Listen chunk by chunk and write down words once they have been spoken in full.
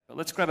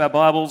Let's grab our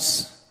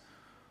Bibles.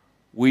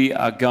 We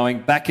are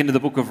going back into the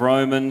book of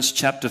Romans,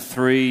 chapter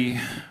 3.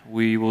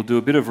 We will do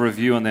a bit of a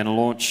review and then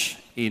launch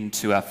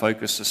into our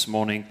focus this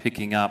morning,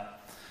 picking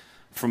up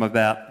from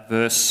about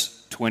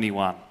verse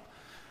 21.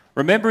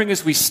 Remembering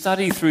as we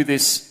study through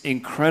this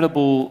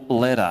incredible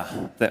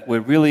letter that we're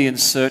really in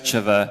search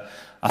of a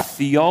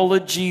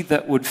theology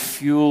that would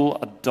fuel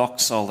a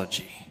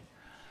doxology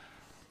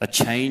that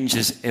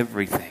changes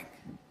everything.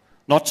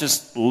 Not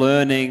just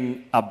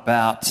learning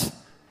about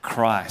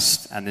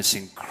Christ and this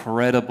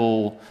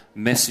incredible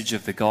message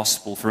of the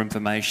gospel for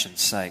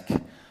information's sake,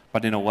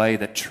 but in a way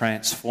that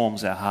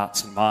transforms our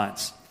hearts and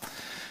minds.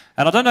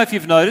 And I don't know if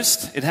you've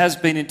noticed, it has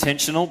been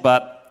intentional,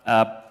 but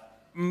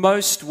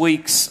most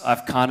weeks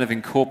I've kind of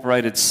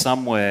incorporated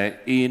somewhere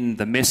in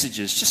the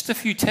messages just a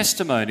few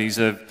testimonies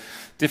of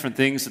different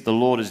things that the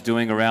Lord is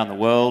doing around the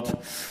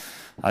world.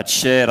 I'd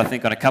shared, I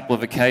think, on a couple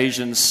of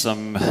occasions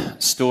some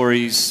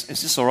stories.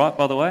 Is this all right,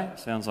 by the way?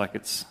 Sounds like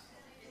it's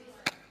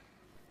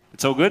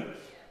all good.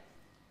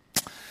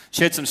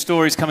 Shared some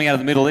stories coming out of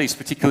the Middle East,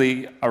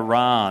 particularly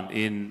Iran,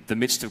 in the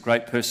midst of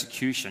great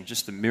persecution,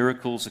 just the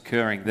miracles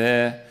occurring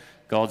there,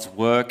 God's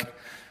work.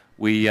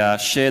 We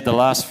shared the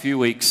last few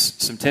weeks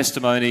some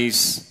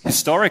testimonies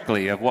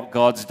historically of what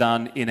God's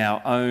done in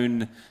our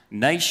own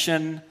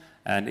nation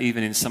and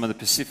even in some of the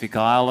Pacific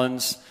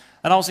Islands.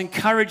 And I was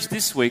encouraged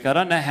this week, I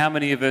don't know how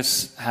many of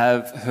us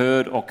have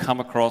heard or come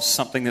across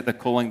something that they're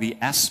calling the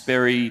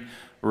Asbury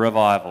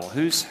Revival.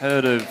 Who's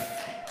heard of?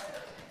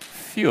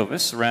 Few of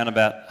us, around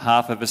about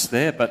half of us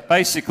there, but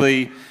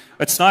basically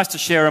it's nice to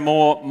share a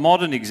more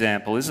modern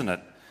example, isn't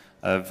it,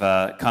 of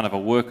kind of a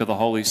work of the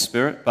Holy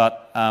Spirit.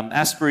 But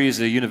Asbury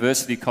is a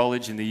university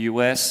college in the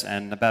US,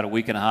 and about a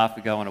week and a half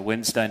ago on a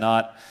Wednesday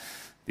night,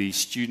 the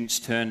students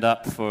turned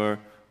up for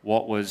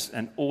what was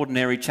an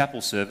ordinary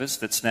chapel service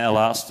that's now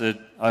lasted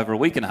over a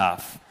week and a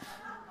half,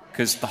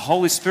 because the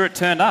Holy Spirit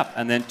turned up,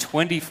 and then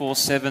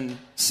 24/7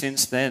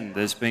 since then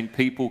there's been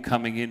people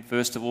coming in,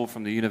 first of all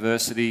from the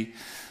university.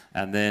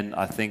 And then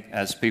I think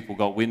as people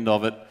got wind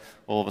of it,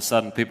 all of a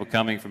sudden people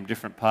coming from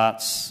different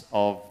parts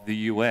of the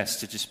US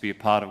to just be a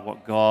part of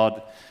what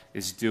God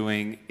is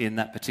doing in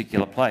that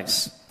particular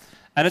place.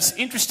 And it's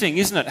interesting,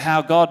 isn't it,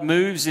 how God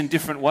moves in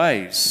different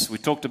ways. We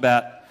talked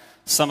about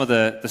some of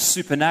the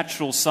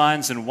supernatural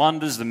signs and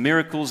wonders, the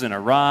miracles in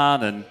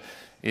Iran and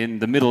in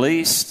the Middle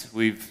East.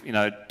 We've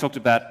talked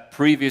about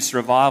previous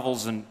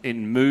revivals and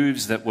in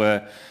moves that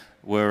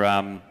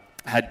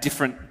had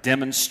different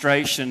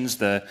demonstrations,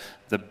 the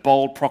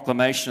bold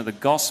proclamation of the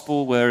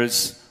gospel,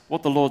 whereas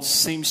what the Lord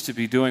seems to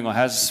be doing, or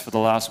has for the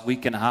last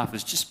week and a half,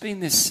 has just been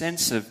this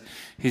sense of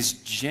his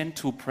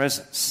gentle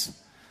presence.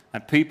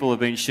 And people have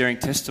been sharing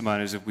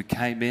testimonies of we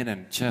came in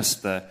and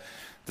just the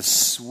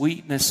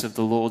sweetness of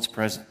the Lord's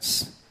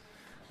presence.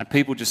 And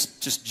people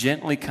just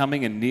gently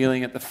coming and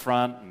kneeling at the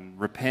front, and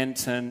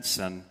repentance,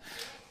 and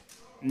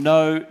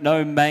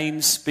no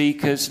main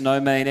speakers, no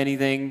main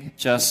anything,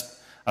 just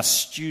a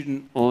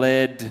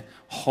student-led,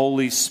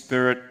 Holy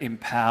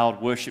Spirit-empowered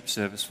worship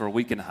service for a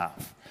week and a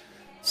half.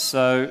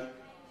 So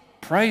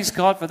praise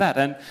God for that.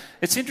 And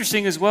it's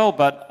interesting as well,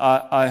 but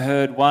I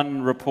heard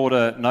one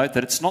reporter note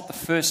that it's not the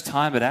first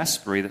time at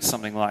Asbury that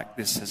something like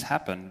this has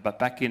happened, but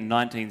back in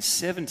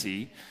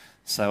 1970,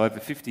 so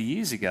over 50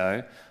 years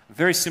ago, a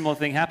very similar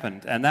thing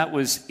happened. And that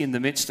was in the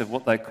midst of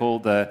what they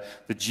called the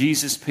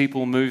Jesus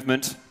People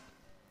movement,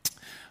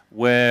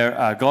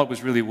 where God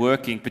was really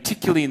working,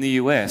 particularly in the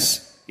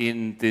US,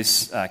 in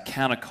this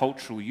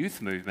countercultural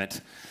youth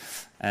movement.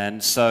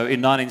 And so in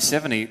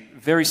 1970,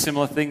 very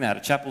similar thing. They had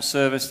a chapel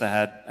service. They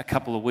had a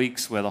couple of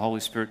weeks where the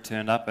Holy Spirit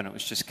turned up, and it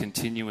was just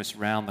continuous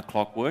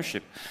round-the-clock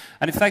worship.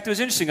 And in fact, it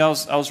was interesting. I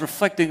was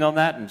reflecting on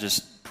that and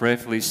just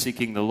prayerfully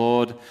seeking the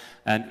Lord,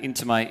 and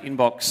into my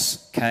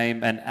inbox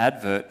came an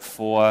advert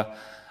for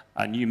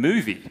a new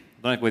movie. I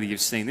don't know whether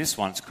you've seen this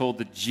one. It's called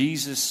The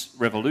Jesus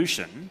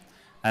Revolution.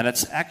 And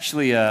it's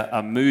actually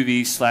a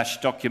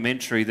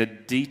movie/documentary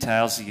that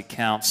details the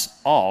accounts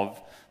of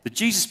the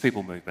Jesus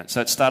People movement.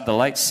 So it started the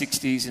late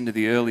 60s into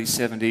the early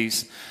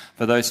 70s.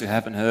 For those who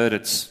haven't heard,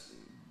 it's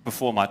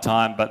before my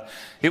time. But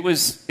it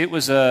was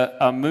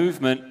a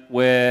movement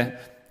where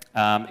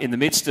in the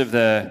midst of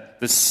the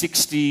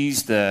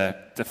 60s,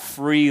 the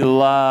free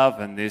love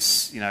and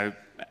this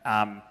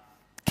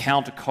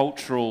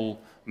countercultural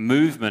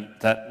movement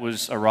that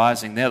was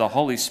arising there, the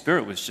Holy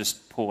Spirit was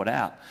just poured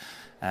out.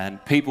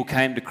 And people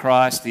came to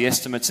Christ. The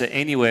estimates are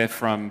anywhere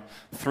from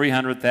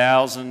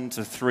 300,000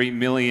 to 3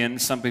 million.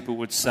 Some people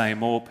would say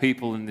more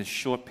people in this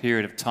short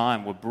period of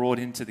time were brought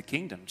into the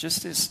kingdom.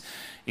 Just this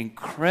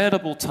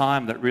incredible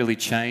time that really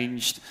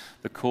changed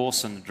the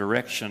course and the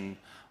direction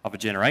of a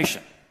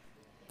generation.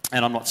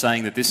 And I'm not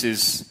saying that this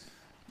is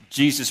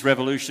Jesus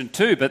Revolution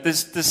too, but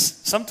there's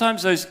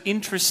sometimes those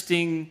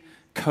interesting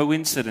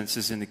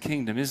coincidences in the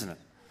kingdom, isn't it?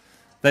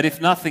 That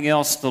if nothing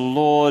else, the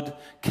Lord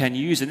can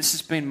use, and this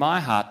has been my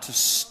heart, to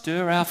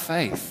stir our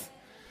faith,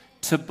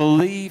 to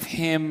believe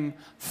him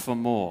for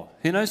more.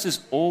 He knows there's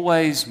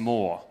always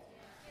more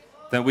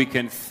than we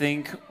can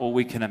think or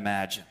we can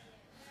imagine.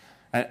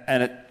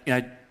 And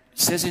it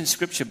says in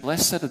Scripture,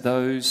 blessed are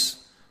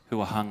those who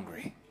are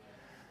hungry.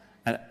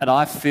 And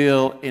I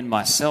feel in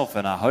myself,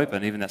 and I hope,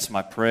 and even that's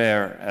my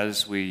prayer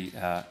as we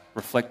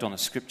reflect on the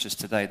Scriptures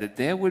today, that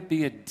there would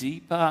be a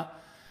deeper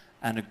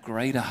and a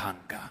greater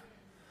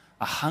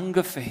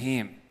hunger for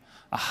Him,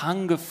 a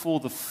hunger for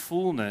the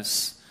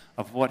fullness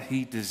of what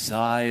He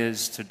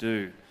desires to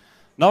do.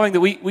 Knowing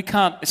that we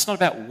can't, it's not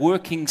about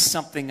working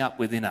something up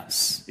within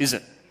us, is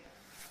it?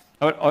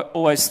 I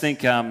always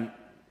think,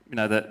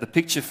 the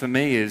picture for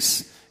me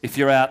is if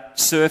you're out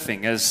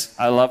surfing, as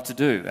I love to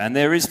do, and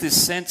there is this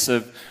sense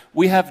of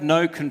we have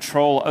no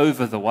control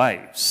over the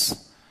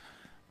waves.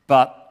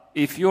 But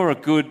if you're a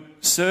good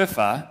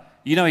surfer,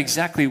 you know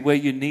exactly where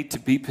you need to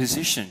be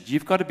positioned.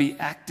 You've got to be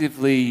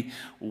actively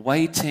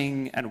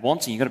waiting and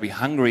wanting. You've got to be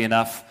hungry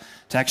enough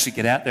to actually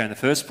get out there in the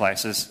first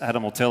place, as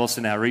Adam will tell us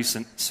in our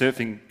recent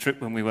surfing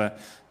trip when we were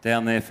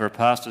down there for a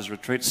pastor's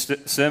retreat.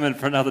 Sermon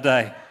for another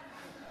day.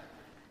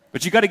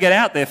 But you've got to get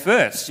out there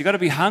first. You've got to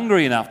be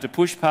hungry enough to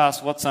push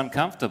past what's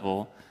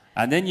uncomfortable,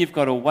 and then you've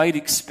got to wait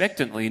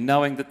expectantly,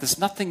 knowing that there's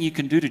nothing you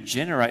can do to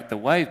generate the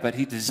wave, but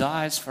He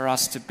desires for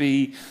us to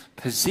be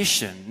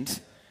positioned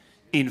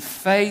in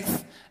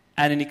faith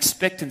and in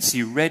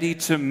expectancy, ready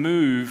to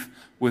move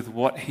with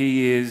what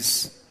He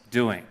is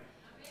doing.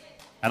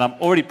 And I'm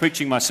already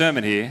preaching my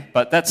sermon here,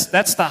 but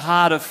that's the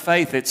heart of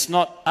faith. It's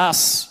not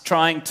us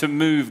trying to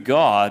move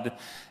God.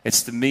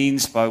 It's the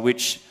means by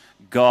which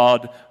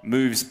God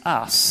moves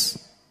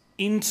us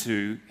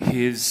into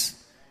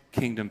His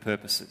kingdom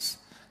purposes.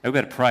 Now we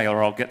better pray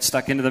or I'll get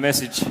stuck into the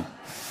message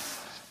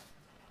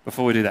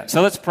before we do that.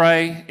 So let's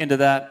pray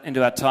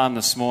into our time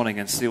this morning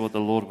and see what the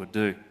Lord would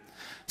do.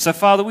 So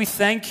Father, we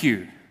thank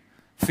You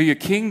for Your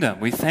kingdom.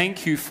 We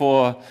thank You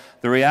for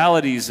the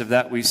realities of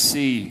that we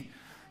see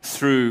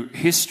through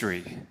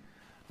history,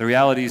 the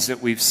realities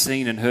that we've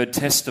seen and heard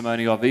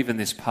testimony of even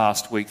this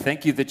past week.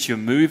 Thank You that You're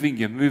moving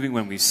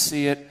when we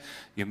see it,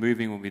 You're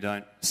moving when we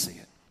don't see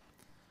it.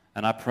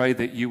 And I pray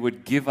that You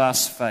would give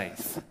us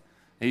faith,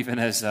 even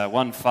as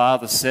one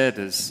father said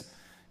as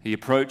he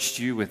approached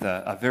You with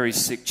a very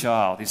sick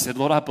child. He said,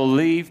 Lord, I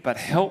believe, but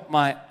help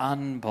my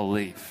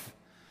unbelief.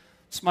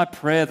 It's my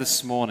prayer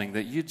this morning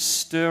that You'd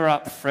stir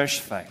up fresh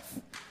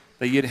faith,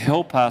 that You'd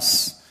help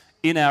us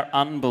in our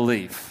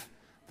unbelief,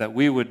 that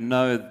we would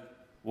know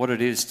what it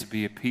is to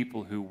be a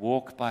people who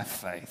walk by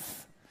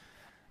faith,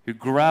 who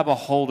grab a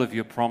hold of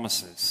Your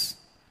promises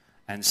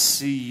and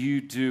see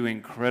You do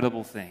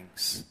incredible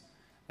things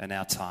in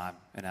our time,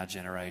 in our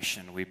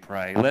generation, we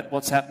pray. Let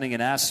what's happening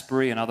in our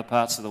spree and other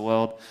parts of the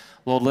world,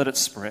 Lord, let it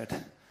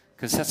spread,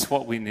 because that's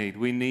what we need.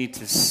 We need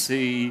to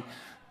see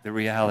the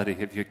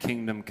reality of Your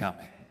kingdom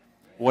coming.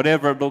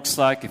 Whatever it looks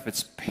like, if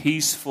it's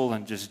peaceful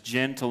and just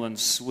gentle and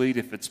sweet,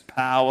 if it's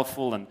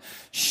powerful and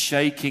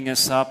shaking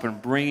us up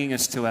and bringing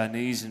us to our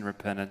knees in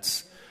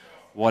repentance,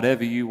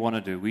 whatever You want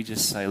to do, we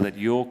just say, let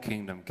Your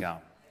kingdom come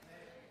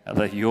and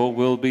let Your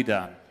will be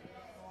done.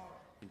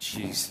 In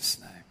Jesus'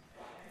 name,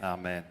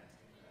 amen.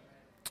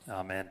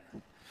 Amen.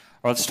 All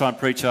right, let's try and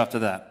preach after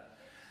that.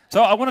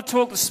 So I want to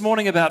talk this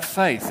morning about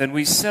faith, and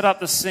we set up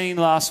the scene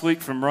last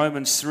week from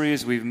Romans 3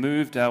 as we've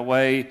moved our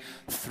way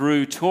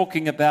through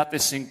talking about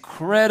this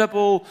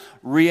incredible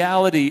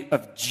reality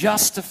of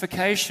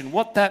justification,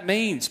 what that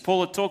means.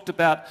 Paul had talked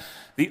about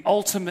the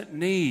ultimate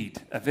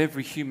need of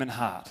every human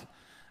heart,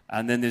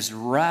 and then this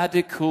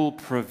radical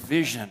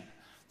provision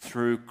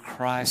through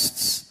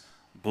Christ's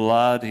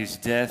blood, His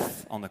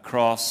death on the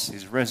cross,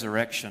 His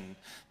resurrection,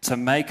 to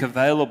make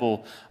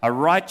available a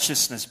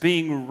righteousness,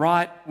 being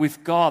right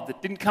with God, that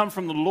didn't come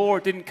from the law,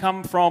 it didn't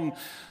come from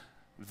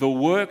the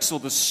works or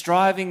the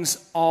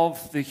strivings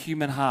of the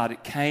human heart.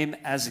 It came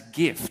as a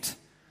gift.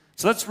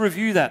 So let's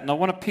review that, and I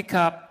want to pick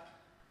up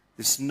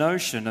this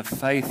notion of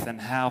faith and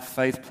how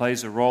faith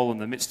plays a role in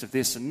the midst of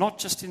this, and not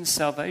just in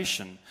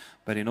salvation,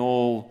 but in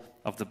all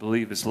of the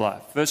believer's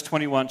life. Verse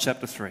 21,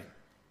 chapter 3.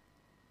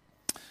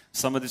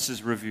 Some of this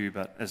is review,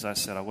 but as I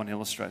said, I want to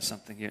illustrate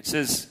something here. It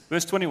says,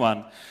 verse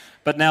 21,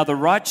 but now the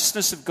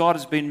righteousness of God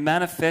has been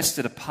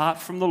manifested apart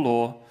from the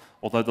law,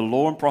 although the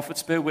law and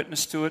prophets bear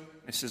witness to it.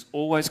 This is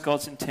always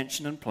God's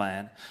intention and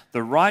plan.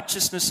 The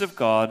righteousness of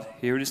God,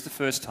 here it is the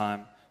first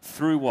time,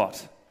 through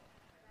what?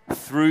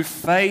 Through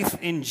faith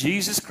in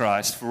Jesus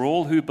Christ for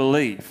all who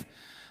believe.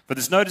 For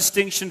there's no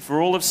distinction,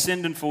 for all have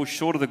sinned and fall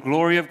short of the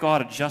glory of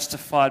God, are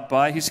justified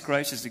by His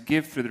grace as a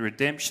gift through the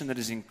redemption that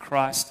is in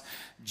Christ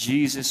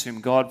Jesus, whom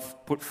God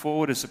put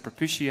forward as a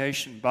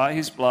propitiation by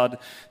His blood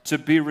to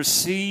be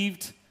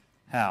received.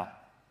 How?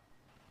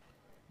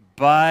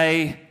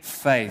 By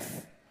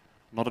faith.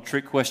 Not a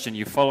trick question.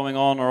 You following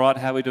on, all right?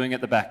 How are we doing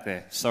at the back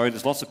there? Sorry,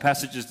 there's lots of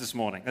passages this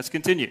morning. Let's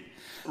continue.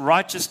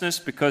 Righteousness,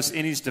 because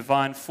in His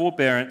divine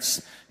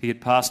forbearance He had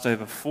passed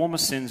over former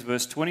sins.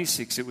 Verse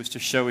 26, it was to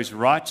show His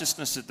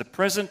righteousness at the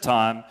present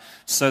time,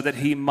 so that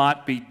He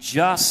might be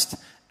just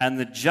and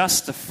the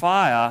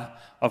justifier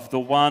of the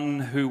one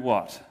who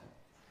what?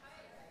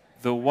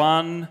 The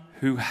one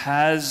who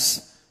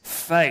has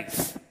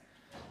faith.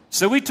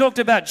 So we talked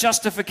about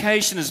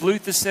justification. As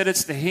Luther said,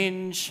 it's the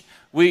hinge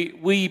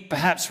We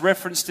perhaps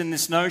referenced in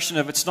this notion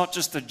of it's not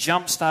just a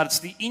jump start, it's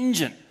the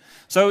engine.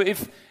 So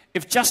if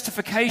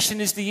justification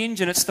is the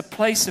engine, it's the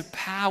place of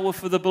power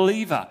for the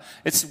believer.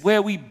 It's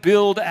where we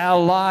build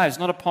our lives,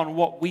 not upon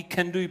what we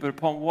can do, but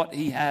upon what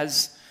he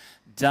has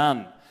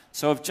done.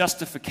 So if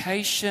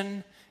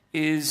justification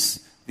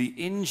is the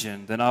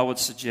engine, then I would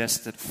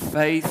suggest that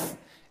faith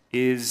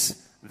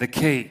is the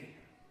key.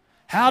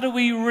 How do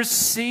we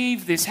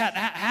receive this?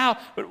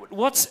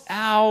 What's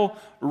our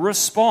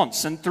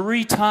response? And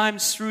 3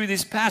 times through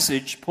this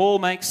passage, Paul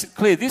makes it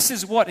clear. This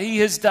is what he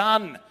has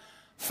done.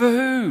 For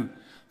who?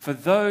 For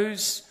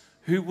those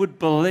who would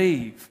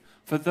believe.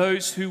 For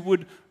those who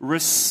would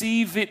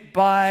receive it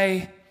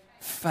by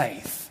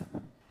faith.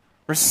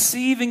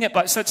 Receiving it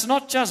by... So it's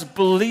not just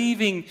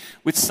believing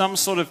with some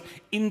sort of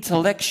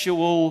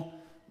intellectual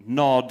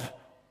nod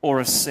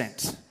or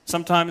assent.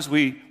 Sometimes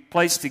we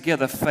place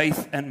together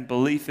faith and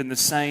belief in the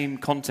same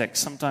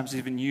context, sometimes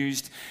even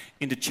used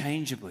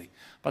interchangeably,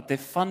 but they're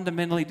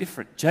fundamentally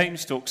different.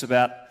 James talks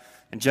about,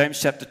 in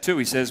James chapter 2,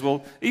 he says,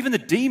 well, even the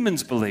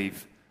demons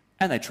believe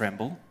and they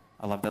tremble.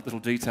 I love that little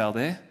detail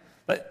there.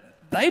 But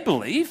they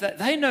believe, that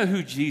they know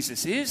who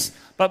Jesus is,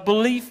 but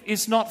belief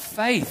is not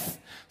faith.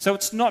 So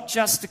it's not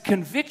just a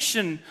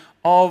conviction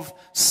of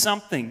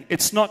something.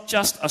 It's not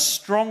just a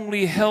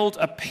strongly held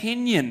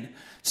opinion.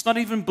 It's not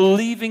even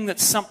believing that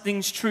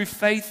something's true.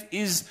 Faith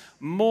is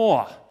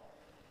more.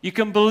 You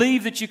can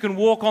believe that you can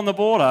walk on the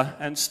border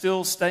and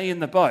still stay in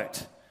the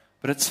boat,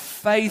 but it's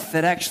faith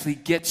that actually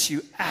gets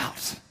you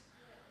out,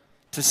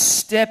 to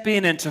step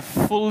in and to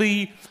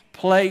fully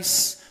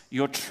place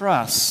your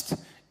trust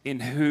in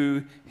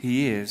who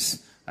he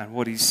is and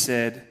what he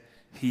said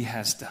he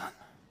has done.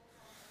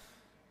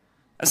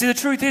 And see, the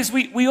truth is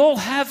we all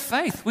have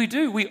faith. We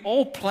do. We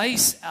all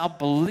place our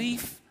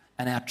belief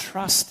and our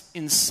trust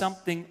in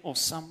something or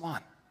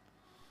someone.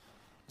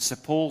 So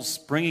Paul's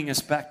bringing us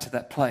back to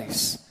that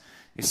place.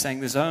 He's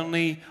saying there's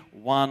only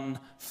one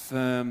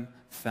firm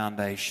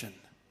foundation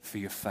for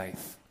your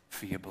faith,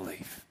 for your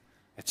belief.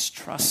 It's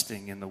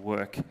trusting in the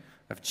work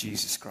of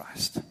Jesus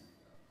Christ.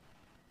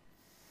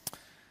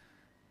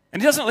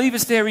 And he doesn't leave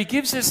us there. He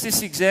gives us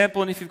this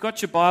example, and if you've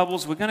got your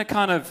Bibles, we're going to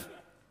kind of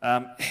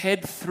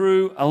head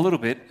through a little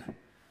bit,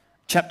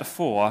 chapter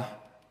 4,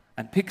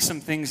 and pick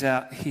some things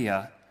out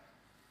here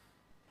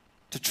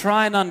to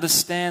try and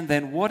understand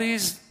then what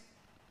is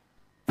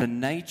the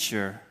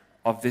nature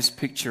of this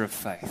picture of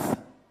faith.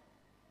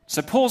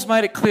 So Paul's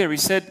made it clear. He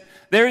said,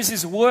 there is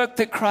this work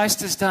that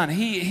Christ has done.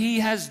 He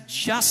has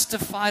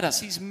justified us.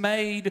 He's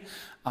made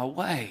a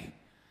way.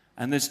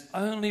 And there's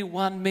only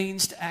one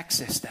means to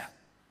access that.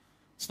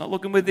 It's not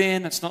looking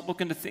within. It's not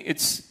looking to think.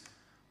 It's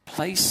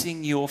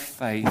placing your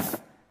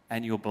faith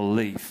and your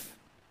belief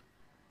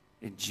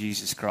in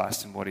Jesus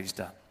Christ and what he's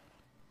done.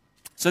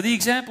 So the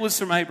example is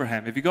from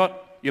Abraham. Have you got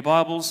your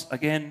Bibles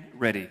again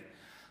ready?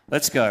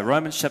 Let's go.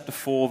 Romans chapter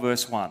 4,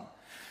 verse 1.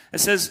 It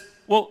says,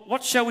 well,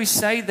 what shall we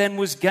say then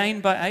was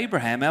gained by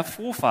Abraham, our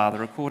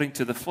forefather, according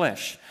to the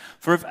flesh?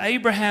 For if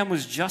Abraham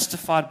was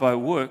justified by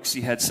works,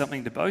 he had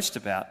something to boast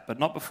about, but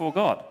not before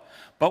God.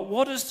 But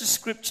what does the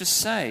scripture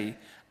say?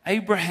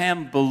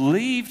 Abraham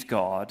believed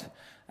God,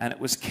 and it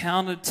was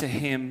counted to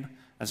him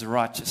as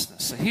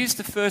righteousness. So here's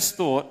the first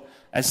thought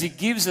as he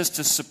gives us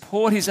to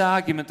support his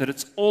argument that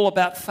it's all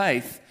about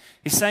faith.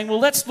 He's saying, well,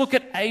 let's look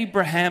at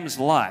Abraham's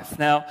life.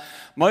 Now,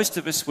 most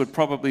of us would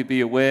probably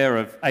be aware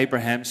of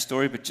Abraham's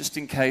story, but just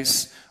in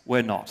case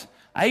we're not.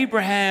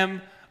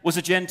 Abraham was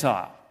a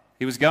Gentile.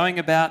 He was going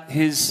about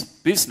his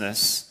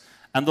business,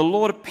 and the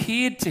Lord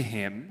appeared to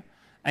him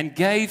and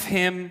gave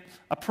him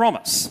a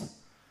promise.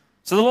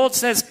 So the Lord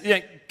says,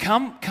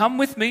 come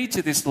with me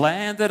to this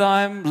land that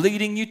I'm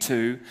leading you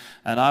to,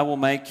 and I will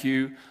make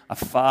you a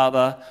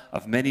father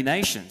of many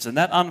nations. And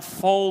that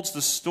unfolds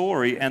the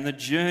story and the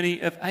journey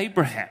of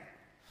Abraham.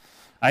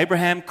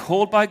 Abraham,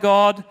 called by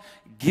God,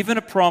 given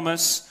a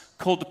promise,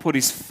 called to put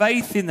his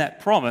faith in that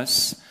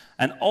promise,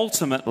 and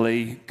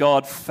ultimately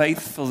God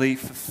faithfully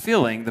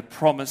fulfilling the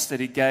promise that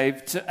he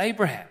gave to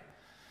Abraham.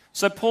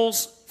 So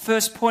Paul's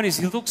first point is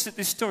he looks at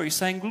this story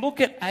saying,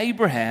 look at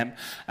Abraham,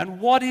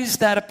 and what is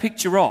that a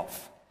picture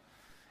of?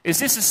 Is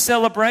this a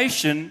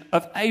celebration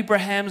of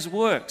Abraham's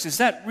works? Is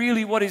that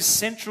really what is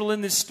central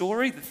in this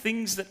story? The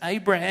things that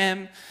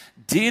Abraham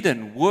did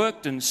and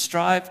worked and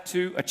strived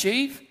to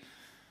achieve?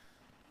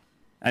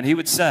 And he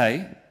would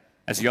say,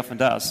 as he often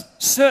does,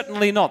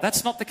 certainly not.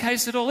 That's not the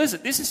case at all, is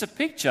it? This is a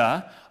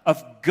picture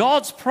of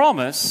God's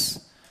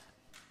promise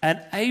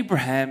and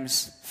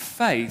Abraham's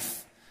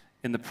faith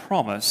in the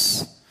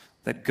promise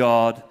that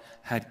God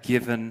had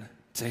given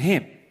to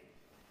him.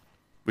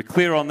 We're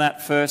clear on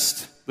that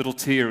first little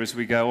tier as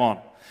we go on.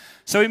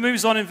 So he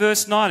moves on in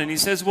verse 9 and he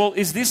says, well,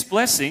 is this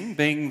blessing,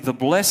 being the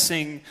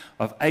blessing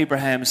of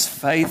Abraham's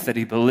faith that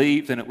he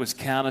believed and it was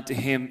counted to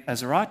him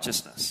as a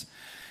righteousness?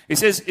 He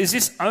says, is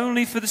this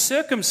only for the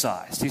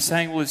circumcised? He's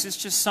saying, well, is this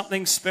just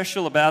something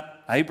special about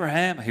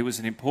Abraham? He was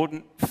an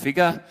important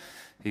figure.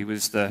 He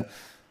was the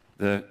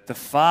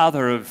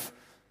father of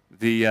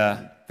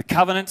the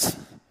covenant.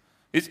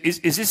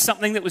 Is this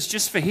something that was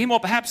just for him, or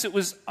perhaps it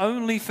was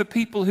only for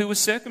people who were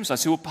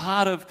circumcised, who were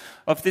part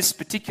of this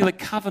particular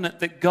covenant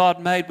that God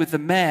made with the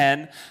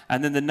man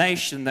and then the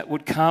nation that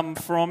would come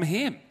from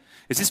him?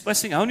 Is this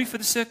blessing only for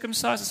the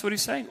circumcised? That's what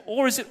he's saying.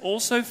 Or is it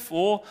also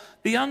for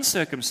the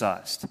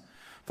uncircumcised?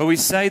 For we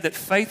say that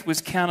faith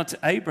was counted to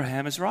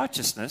Abraham as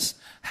righteousness.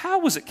 How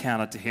was it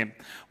counted to him?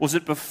 Was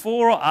it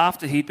before or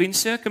after he'd been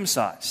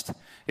circumcised?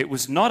 It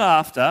was not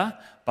after,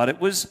 but it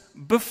was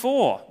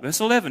before. Verse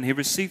 11, he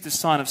received the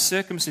sign of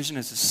circumcision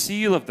as a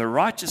seal of the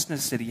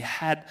righteousness that he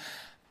had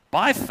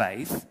by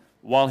faith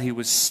while he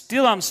was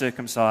still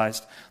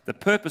uncircumcised. The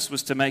purpose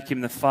was to make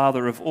him the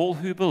father of all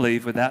who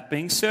believe without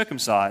being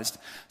circumcised,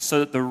 so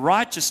that the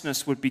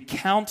righteousness would be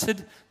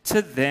counted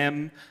to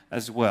them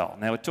as well.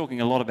 Now, we're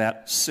talking a lot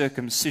about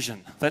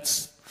circumcision.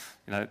 Let's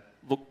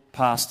look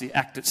past the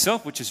act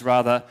itself, which is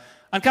rather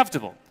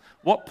uncomfortable.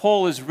 What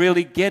Paul is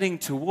really getting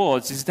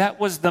towards is that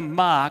was the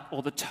mark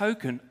or the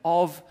token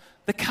of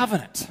the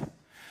covenant.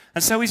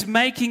 And so he's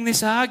making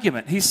this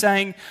argument. He's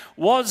saying,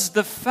 was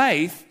the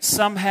faith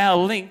somehow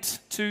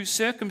linked to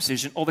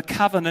circumcision or the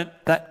covenant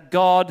that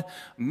God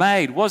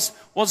made? Was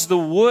the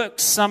work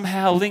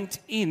somehow linked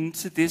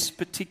into this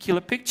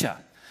particular picture?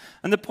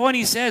 And the point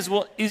he says,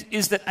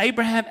 is that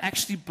Abraham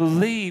actually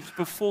believed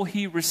before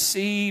he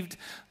received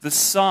the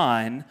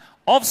sign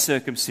of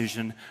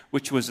circumcision,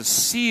 which was a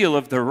seal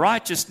of the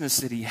righteousness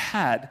that he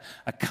had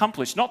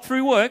accomplished, not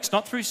through works,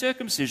 not through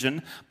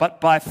circumcision,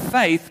 but by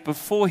faith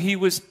before he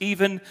was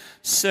even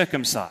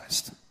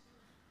circumcised.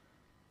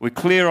 We're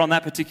clear on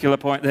that particular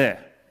point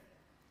there.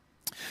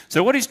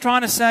 So what he's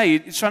trying to say,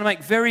 he's trying to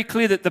make very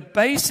clear that the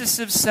basis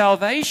of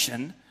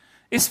salvation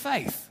is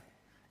faith.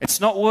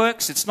 It's not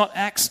works, it's not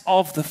acts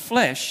of the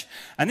flesh.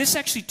 And this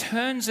actually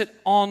turns it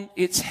on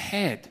its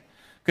head.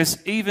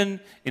 Because even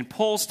in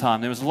Paul's time,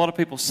 there was a lot of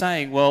people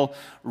saying, well,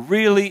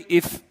 really,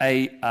 if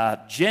a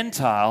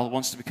Gentile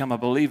wants to become a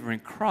believer in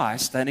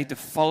Christ, they need to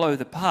follow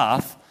the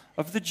path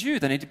of the Jew.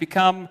 They need to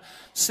become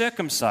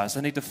circumcised.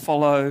 They need to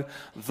follow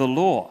the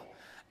law.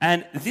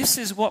 And this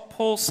is what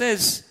Paul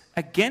says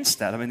against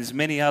that. I mean, there's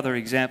many other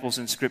examples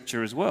in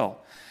Scripture as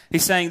well.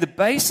 He's saying the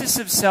basis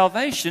of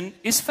salvation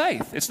is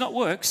faith. It's not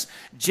works.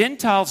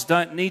 Gentiles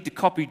don't need to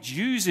copy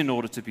Jews in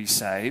order to be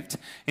saved.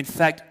 In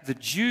fact, the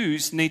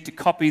Jews need to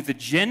copy the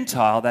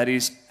Gentile, that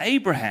is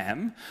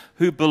Abraham,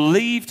 who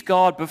believed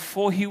God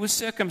before he was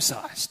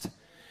circumcised.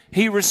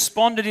 He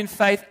responded in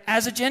faith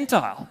as a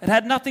Gentile. It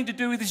had nothing to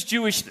do with his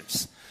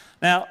Jewishness.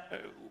 Now,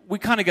 we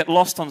kind of get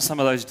lost on some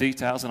of those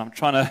details, and I'm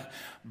trying to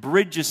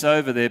bridge us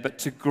over there, but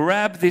to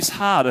grab this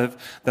heart of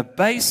the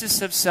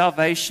basis of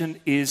salvation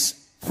is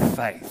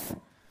faith.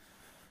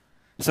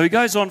 So he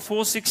goes on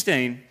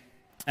 4:16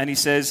 and he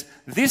says,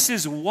 this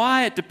is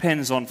why it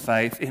depends on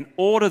faith, in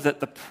order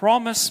that the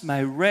promise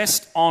may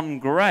rest on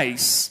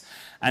grace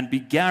and be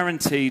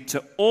guaranteed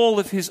to all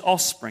of his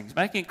offspring.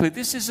 Making it clear,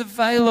 this is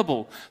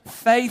available.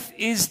 Faith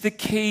is the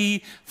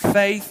key.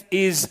 Faith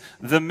is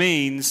the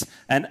means.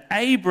 And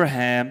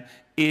Abraham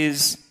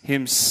is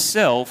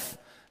himself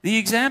the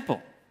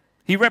example.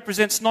 He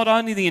represents not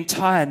only the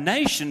entire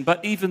nation,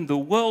 but even the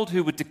world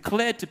who were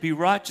declared to be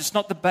righteous,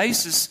 not the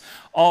basis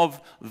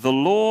of the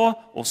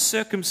law or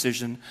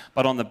circumcision,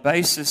 but on the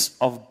basis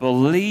of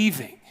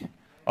believing,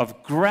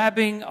 of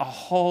grabbing a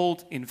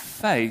hold in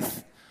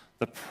faith,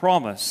 the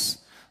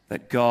promise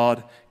that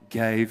God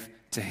gave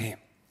to him.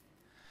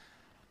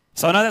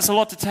 So I know that's a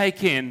lot to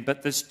take in,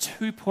 but there's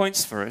 2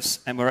 points for us,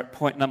 and we're at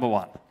point number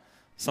 1.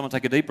 Someone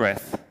take a deep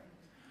breath.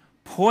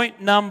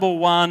 Point number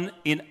 1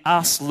 in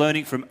us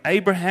learning from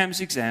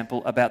Abraham's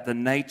example about the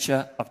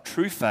nature of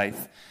true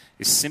faith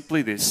is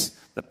simply this,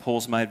 that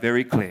Paul's made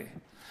very clear.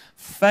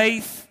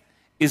 Faith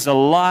is a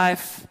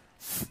life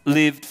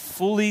lived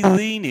fully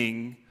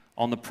leaning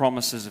on the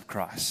promises of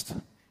Christ.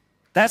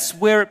 That's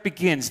where it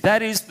begins.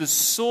 That is the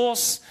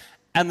source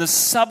and the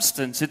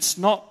substance. It's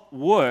not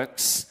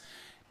works,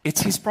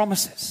 it's his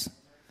promises.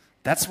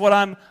 That's what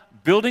I'm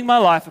building my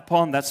life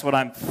upon. That's what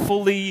I'm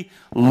fully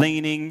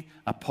leaning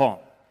upon.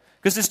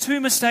 Because there's 2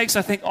 mistakes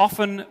I think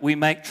often we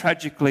make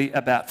tragically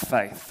about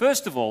faith.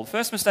 First of all, the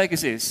first mistake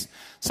is this.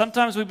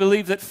 Sometimes we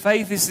believe that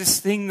faith is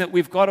this thing that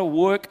we've got to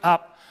work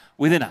up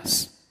within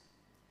us.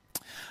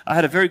 I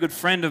had a very good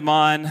friend of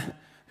mine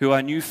who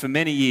I knew for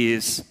many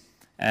years,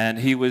 and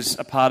he was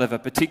a part of a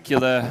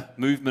particular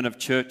movement of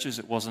churches.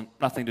 It wasn't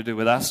nothing to do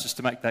with us, just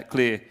to make that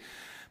clear.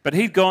 But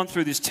he'd gone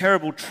through this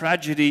terrible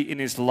tragedy in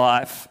his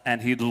life,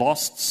 and he'd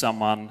lost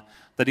someone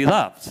that he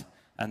loved.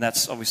 And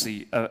that's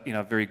obviously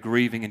a very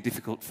grieving and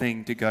difficult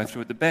thing to go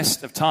through at the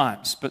best of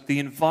times. But the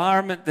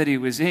environment that he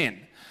was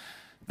in,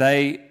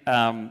 they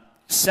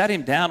sat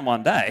him down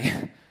one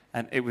day,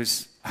 and it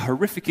was a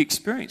horrific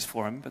experience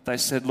for him. But they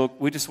said, look,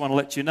 we just want to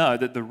let you know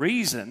that the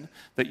reason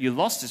that you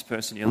lost this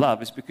person you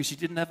love is because you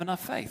didn't have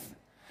enough faith.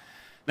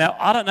 Now,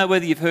 I don't know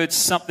whether you've heard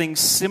something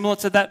similar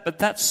to that, but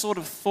that sort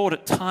of thought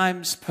at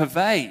times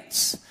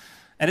pervades.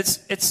 And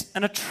it's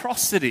an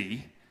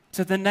atrocity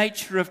to the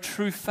nature of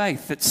true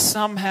faith, that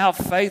somehow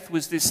faith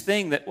was this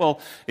thing that, well,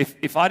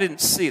 if I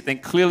didn't see it, then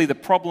clearly the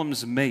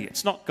problem's me.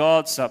 It's not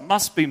God, so it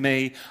must be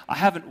me. I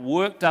haven't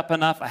worked up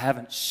enough. I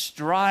haven't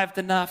strived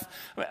enough.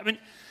 I mean,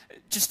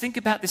 just think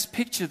about this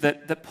picture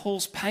that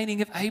Paul's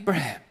painting of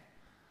Abraham.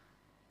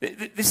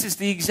 This is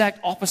the exact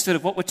opposite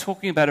of what we're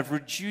talking about, of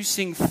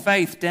reducing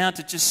faith down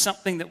to just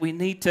something that we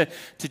need to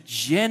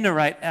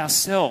generate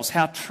ourselves.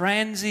 How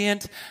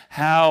transient,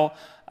 how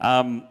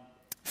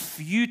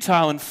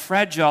futile and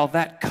fragile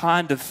that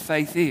kind of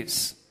faith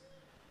is.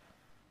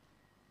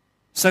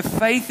 So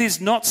faith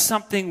is not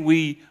something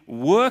we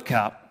work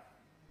up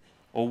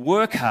or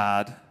work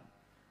hard.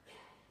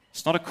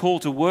 It's not a call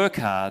to work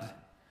hard.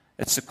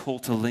 It's a call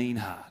to lean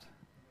hard.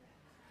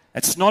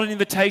 It's not an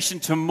invitation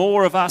to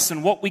more of us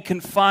and what we can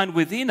find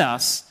within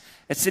us.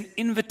 It's an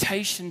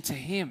invitation to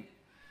Him.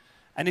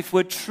 And if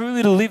we're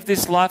truly to live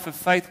this life of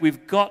faith,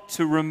 we've got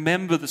to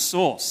remember the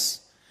source.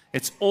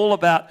 It's all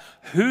about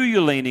who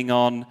you're leaning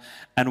on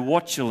and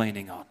what you're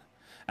leaning on.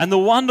 And the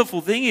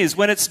wonderful thing is,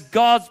 when it's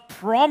God's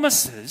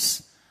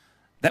promises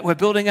that we're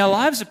building our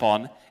lives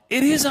upon,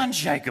 it is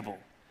unshakable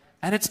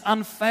and it's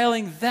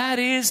unfailing. That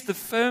is the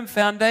firm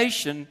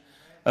foundation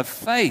of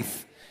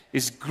faith,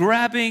 is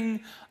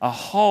grabbing a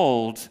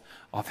hold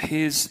of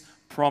His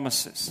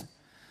promises.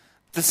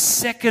 The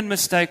second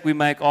mistake we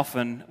make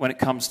often when it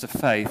comes to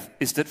faith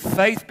is that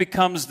faith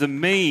becomes the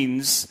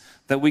means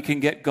that we can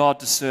get God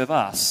to serve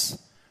us,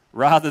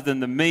 rather than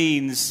the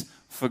means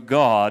for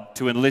God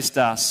to enlist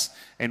us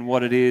in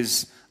what it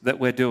is that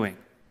we're doing.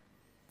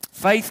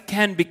 Faith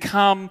can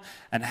become,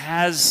 and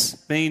has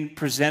been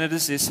presented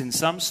as this in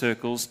some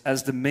circles,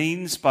 as the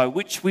means by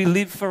which we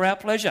live for our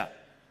pleasure.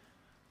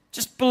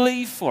 Just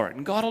believe for it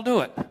and God will do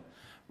it.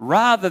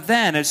 Rather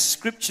than, as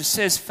Scripture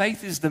says,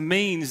 faith is the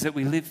means that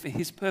we live for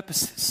His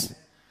purposes.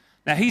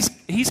 Now,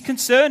 He's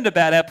concerned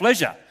about our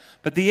pleasure,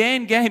 but the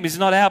end game is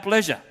not our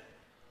pleasure.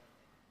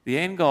 The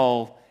end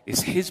goal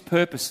is His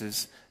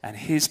purposes and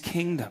His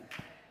kingdom.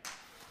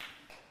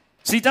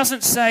 So He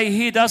doesn't say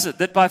here, does it,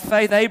 that by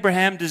faith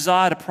Abraham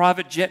desired a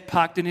private jet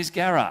parked in his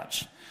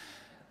garage.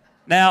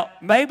 Now,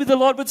 maybe the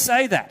Lord would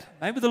say that.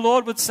 Maybe the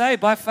Lord would say,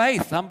 by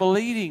faith, I'm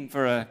believing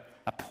for a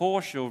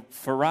Porsche or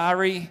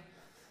Ferrari.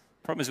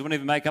 Problem is, it wouldn't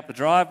even make up the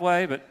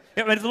driveway. But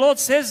if the Lord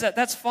says that,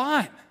 that's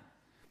fine.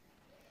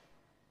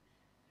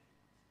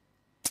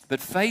 But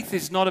faith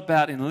is not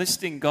about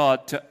enlisting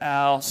God to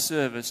our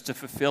service to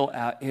fulfill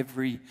our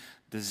every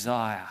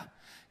desire.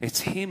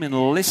 It's Him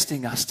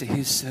enlisting us to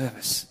His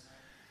service.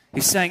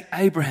 He's saying,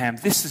 Abraham,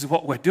 this is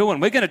what we're doing.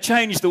 We're going to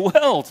change the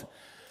world.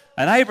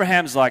 And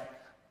Abraham's like,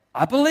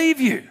 I believe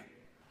you.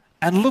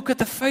 And look at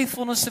the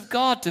faithfulness of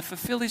God to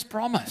fulfill His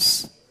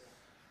promise.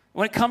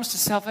 When it comes to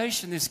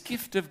salvation, this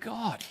gift of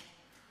God,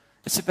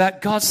 it's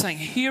about God saying,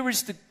 here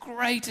is the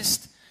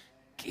greatest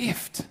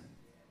gift.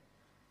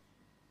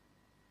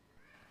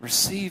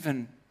 Receive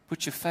and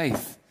put your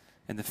faith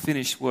in the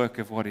finished work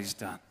of what He's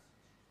done.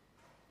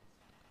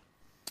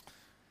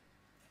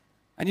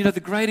 And you know,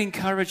 the great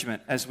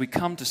encouragement as we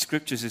come to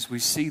Scriptures is we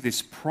see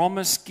this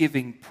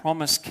promise-giving,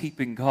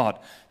 promise-keeping God.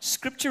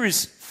 Scripture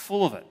is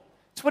full of it.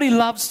 It's what He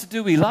loves to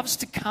do. He loves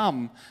to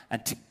come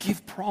and to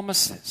give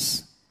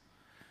promises.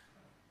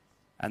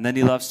 And then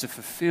He loves to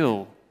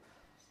fulfill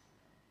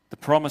the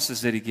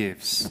promises that He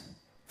gives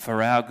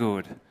for our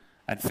good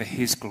and for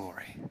His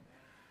glory.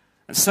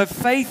 And so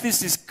faith is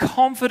this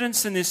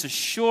confidence and this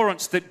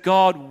assurance that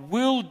God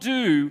will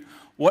do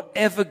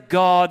whatever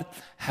God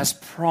has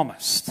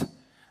promised.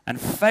 And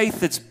faith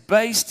that's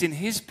based in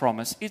His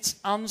promise, it's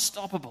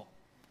unstoppable.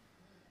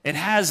 It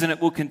has and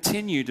it will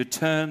continue to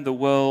turn the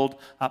world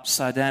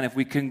upside down. If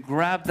we can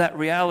grab that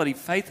reality,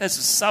 faith has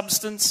a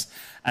substance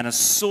and a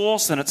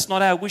source, and it's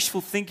not our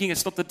wishful thinking,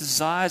 it's not the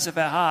desires of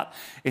our heart.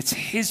 It's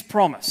His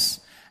promise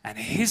and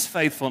His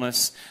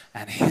faithfulness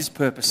and His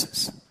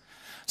purposes.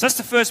 So that's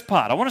the first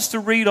part. I want us to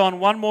read on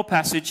one more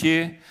passage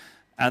here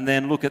and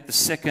then look at the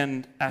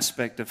second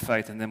aspect of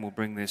faith, and then we'll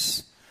bring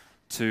this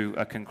to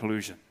a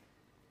conclusion.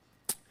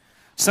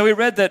 So we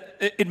read that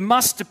it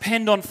must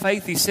depend on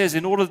faith, he says,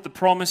 in order that the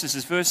promise, this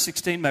is verse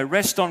 16, may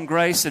rest on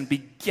grace and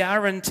be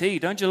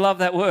guaranteed. Don't you love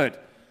that word?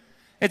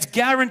 It's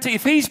guaranteed.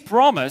 If He's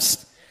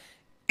promised,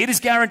 it is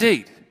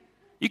guaranteed.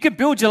 You can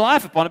build your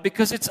life upon it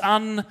because it's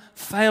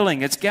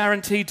unfailing. It's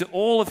guaranteed to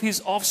all of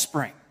His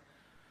offspring.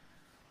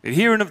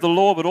 Adherent of the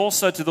law, but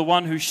also to the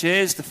one who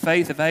shares the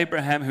faith of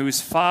Abraham, who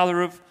is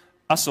father of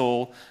us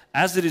all,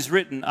 as it is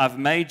written, I've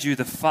made you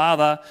the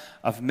father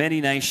of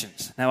many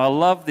nations. Now I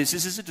love this.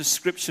 This is a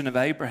description of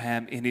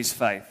Abraham in his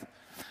faith.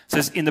 It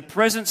says, in the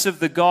presence of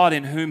the God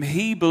in whom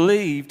he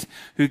believed,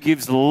 who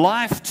gives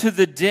life to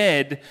the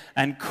dead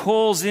and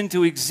calls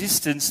into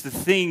existence the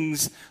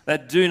things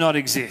that do not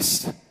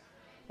exist.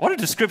 What a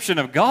description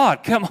of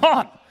God. Come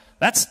on.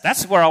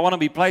 That's where I want to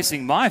be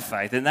placing my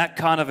faith, in that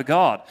kind of a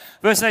God.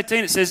 Verse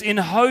 18, it says, in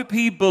hope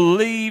he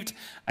believed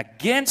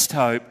against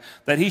hope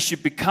that he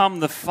should become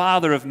the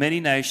father of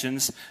many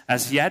nations,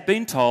 as he had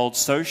been told,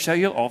 so shall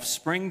your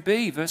offspring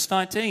be. Verse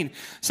 19,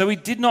 so he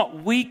did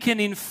not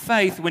weaken in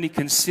faith when he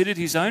considered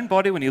his own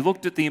body, when he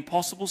looked at the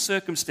impossible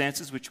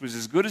circumstances, which was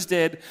as good as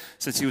dead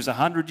since he was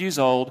 100 years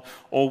old,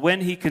 or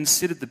when he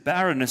considered the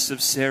barrenness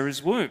of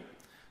Sarah's womb.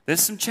 There's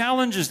some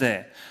challenges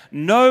there.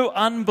 No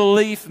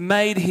unbelief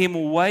made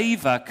him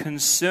waver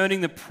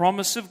concerning the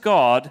promise of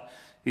God.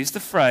 Here's the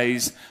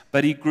phrase,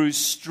 but he grew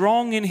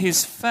strong in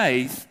his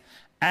faith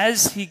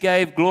as he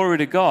gave glory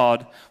to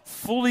God,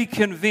 fully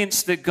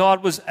convinced that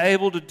God was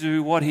able to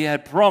do what he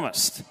had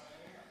promised.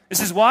 This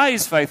is why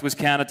his faith was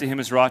counted to him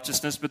as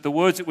righteousness, but the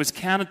words it was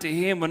counted to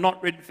him were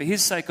not written for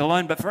his sake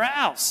alone, but for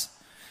ours.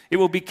 It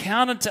will be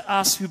counted to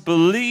us who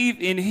believe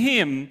in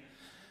him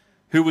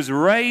who was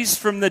raised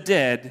from the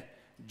dead,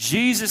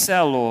 Jesus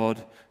our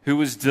Lord, who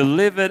was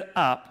delivered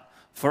up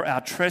for our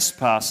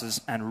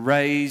trespasses and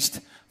raised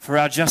for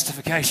our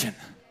justification.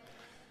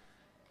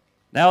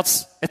 Now,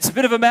 it's a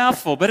bit of a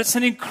mouthful, but it's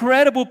an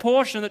incredible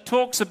portion that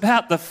talks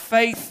about the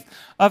faith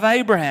of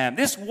Abraham.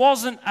 This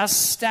wasn't a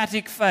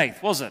static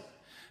faith, was it?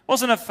 It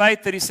wasn't a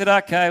faith that he said,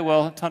 okay,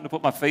 well, time to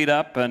put my feet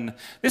up. And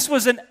this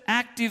was an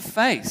active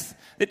faith.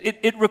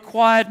 It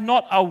required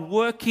not a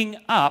working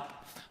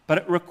up, but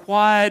it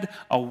required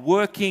a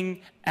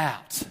working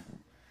out.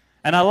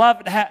 And I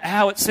love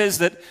how it says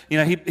that,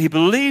 he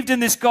believed in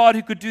this God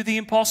who could do the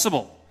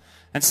impossible.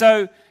 And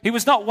so he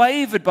was not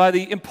wavered by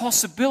the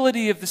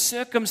impossibility of the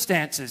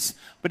circumstances,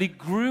 but he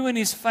grew in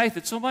his faith.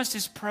 It's almost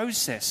his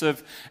process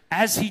of,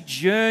 as he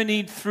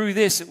journeyed through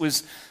this, it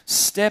was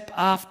step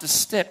after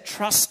step,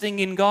 trusting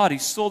in God. He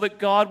saw that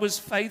God was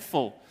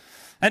faithful.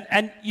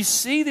 And you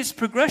see this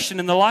progression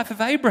in the life of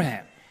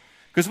Abraham,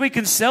 because we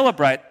can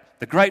celebrate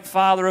the great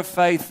father of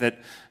faith that,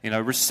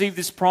 received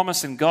this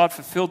promise and God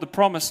fulfilled the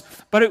promise.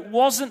 But it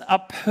wasn't a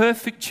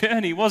perfect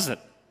journey, was it?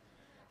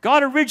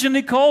 God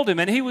originally called him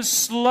and he was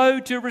slow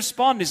to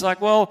respond. He's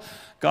like, well,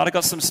 God, I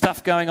got some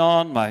stuff going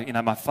on.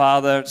 My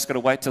father, just got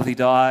to wait till he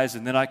dies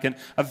and then I can.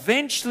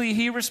 Eventually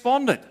he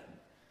responded.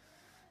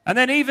 And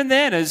then even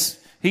then, as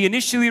he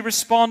initially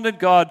responded,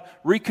 God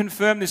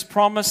reconfirmed this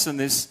promise and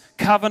this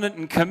covenant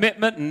and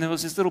commitment. And there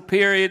was this little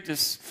period,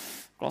 just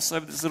gloss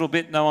over this little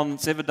bit. No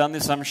one's ever done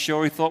this, I'm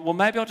sure. He thought, well,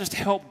 maybe I'll just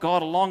help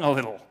God along a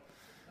little.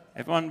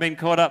 Everyone been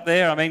caught up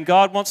there?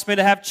 God wants me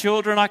to have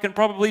children. I can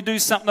probably do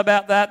something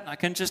about that. I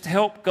can just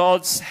help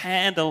God's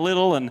hand a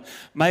little, and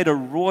made a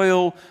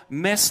royal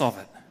mess of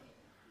it.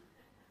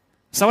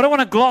 So I don't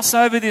want to gloss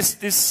over this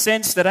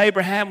sense that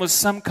Abraham was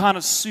some kind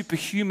of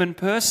superhuman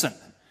person.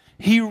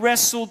 He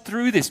wrestled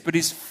through this, but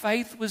his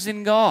faith was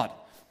in God.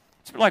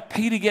 It's a bit like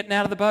Peter getting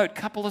out of the boat,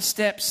 couple of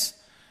steps,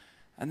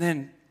 and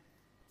then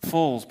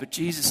falls, but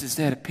Jesus is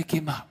there to pick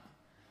him up,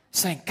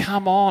 saying,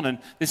 come on. And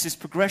there's this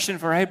progression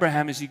for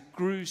Abraham as he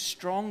grew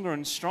stronger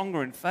and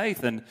stronger in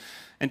faith, and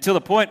until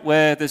the point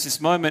where there's this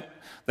moment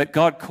that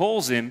God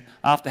calls him,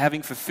 after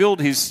having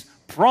fulfilled his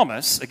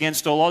promise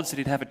against all odds that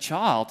he'd have a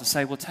child, to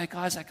say, well, take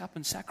Isaac up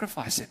and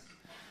sacrifice him.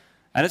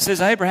 And it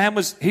says Abraham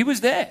was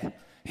there.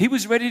 He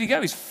was ready to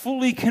go. He's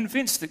fully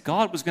convinced that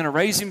God was going to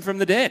raise him from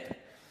the dead.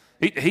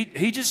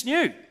 He just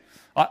knew.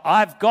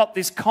 I've got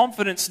this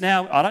confidence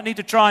now. I don't need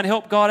to try and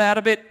help God out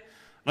a bit.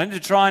 I need to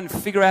try and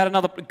figure out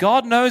another.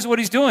 God knows what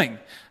he's doing,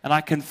 and I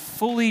can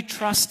fully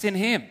trust in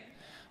him.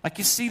 Like,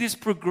 you see this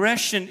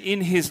progression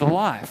in his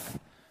life.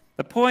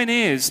 The point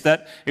is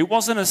that it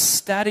wasn't a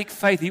static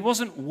faith. He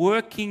wasn't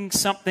working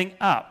something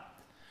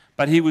up,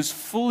 but he was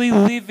fully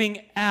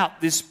living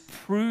out this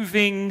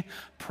proving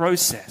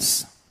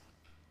process.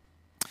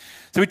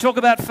 So we talk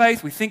about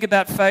faith, we think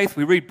about faith,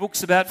 we read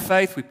books about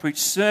faith, we preach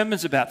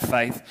sermons about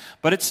faith,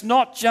 but it's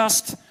not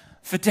just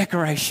for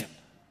decoration.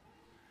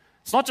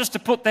 It's not just to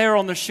put there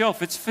on the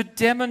shelf. It's for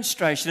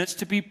demonstration. It's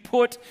to be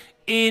put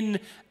in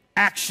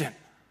action.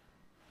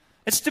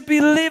 It's to be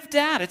lived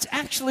out. It's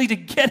actually to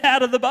get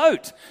out of the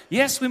boat.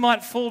 Yes, we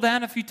might fall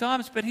down a few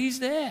times, but he's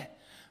there,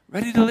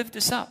 ready to lift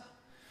us up.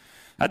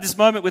 I had this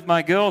moment with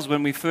my girls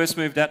when we first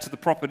moved out to the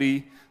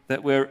property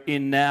that we're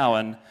in now,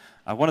 and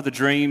one of the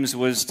dreams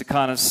was to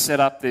kind of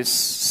set up this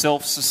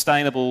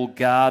self-sustainable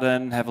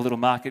garden, have a little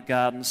market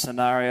garden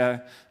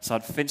scenario. So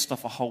I'd fenced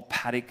off a whole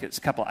paddock. It's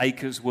a couple of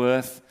acres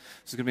worth.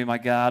 This is going to be my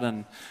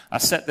garden. I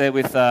sat there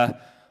with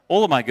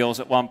all of my girls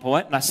at one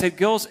point, and I said,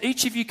 girls,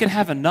 each of you can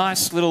have a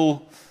nice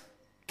little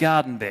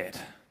garden bed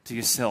to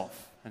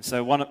yourself. And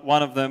so one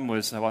of them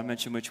was, I won't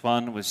mention which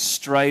one, was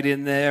straight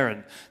in there,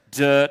 and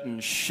dirt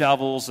and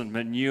shovels and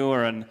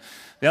manure, and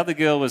the other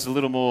girl was a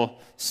little more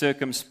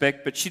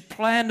circumspect, but she'd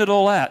planned it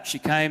all out. She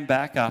came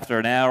back after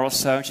an hour or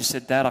so and she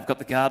said, Dad, I've got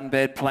the garden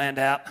bed planned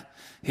out.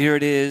 Here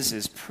it is.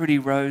 There's pretty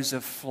rows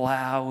of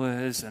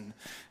flowers, and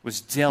it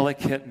was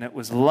delicate and it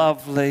was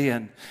lovely,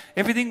 and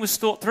everything was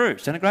thought through.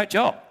 She's done a great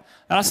job.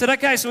 And I said,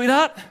 okay,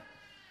 sweetheart,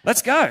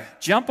 let's go.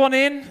 Jump on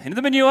into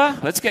the manure.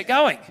 Let's get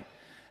going.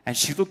 And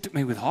she looked at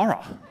me with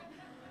horror.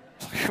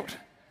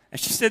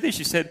 And she said this.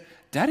 She said,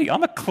 Daddy,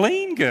 I'm a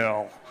clean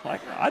girl.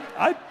 Like,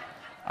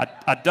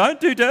 I don't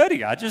do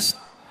dirty. I just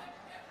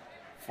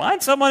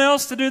find someone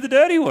else to do the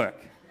dirty work.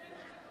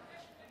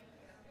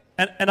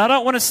 And I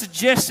don't want to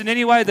suggest in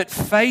any way that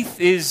faith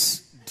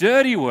is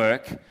dirty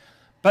work,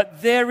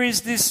 but there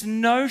is this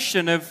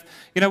notion of,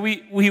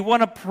 we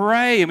want to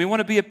pray and we want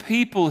to be a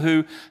people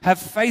who have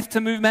faith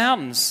to move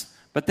mountains,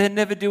 but then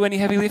never do any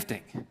heavy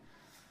lifting.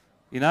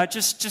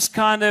 Just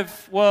kind of,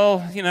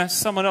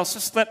 someone else,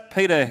 just let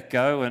Peter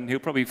go and he'll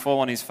probably fall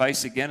on his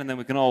face again and then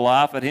we can all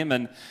laugh at him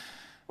and,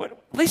 well,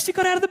 at least he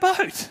got out of the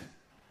boat.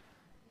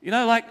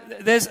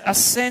 There's a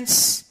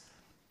sense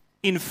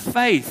in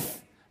faith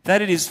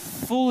that it is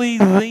fully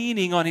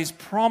leaning on his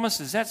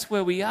promises. That's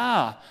where we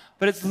are.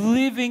 But it's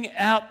living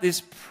out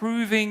this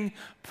proving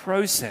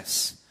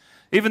process.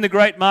 Even the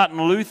great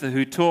Martin Luther,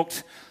 who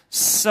talked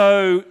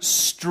so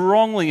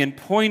strongly and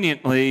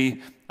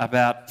poignantly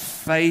about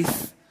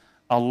faith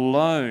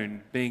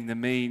alone being the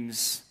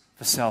means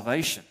for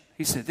salvation,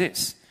 he said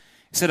this.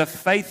 He said, a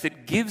faith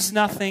that gives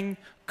nothing,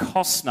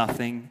 costs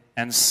nothing,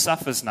 and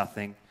suffers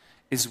nothing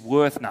is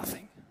worth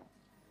nothing.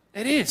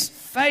 It is.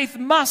 Faith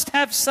must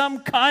have some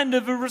kind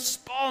of a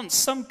response,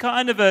 some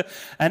kind of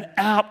an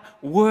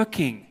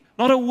outworking.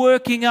 Not a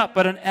working up,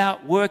 but an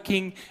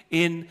outworking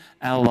in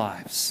our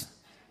lives.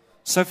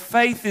 So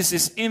faith is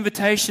this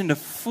invitation to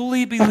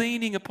fully be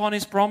leaning upon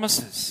his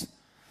promises,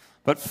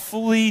 but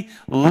fully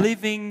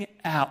living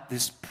out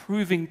this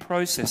proving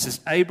process as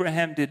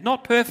Abraham did.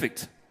 Not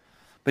perfect,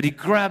 but he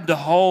grabbed a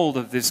hold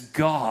of this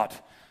God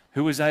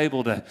who was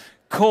able to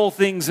call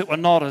things that were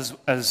not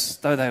as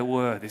though they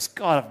were, this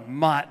God of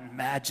might and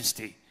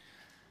majesty.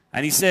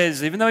 And he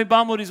says, even though he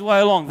bumbled his way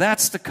along,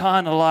 that's the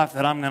kind of life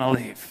that I'm going to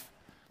live.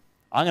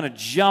 I'm going to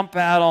jump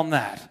out on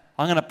that.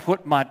 I'm going to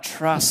put my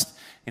trust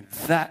in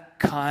that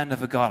kind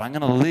of a God. I'm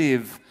going to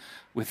live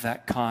with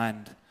that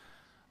kind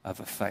of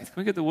a faith. Can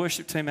we get the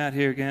worship team out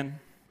here again?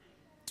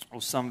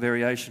 Or some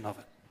variation of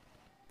it.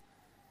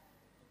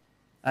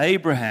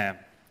 Abraham,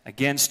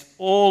 against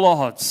all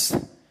odds,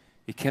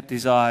 he kept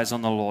his eyes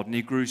on the Lord and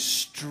he grew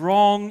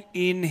strong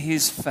in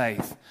his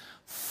faith,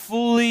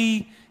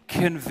 fully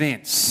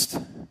convinced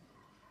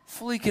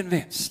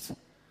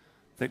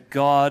that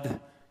God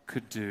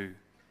could do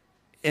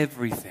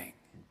everything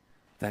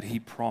that he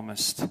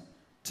promised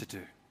to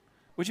do.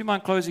 Would you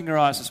mind closing your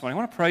eyes this morning? I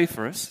want to pray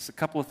for us. There's a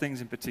couple of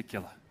things in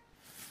particular.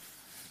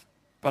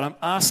 But I'm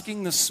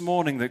asking this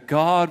morning that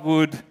God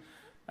would,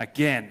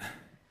 again,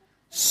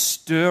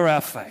 stir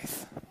our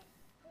faith.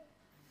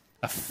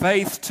 A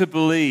faith to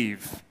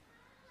believe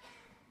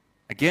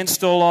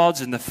against all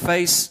odds in the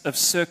face of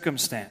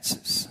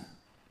circumstances.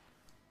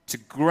 To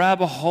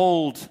grab a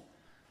hold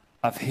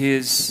of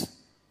his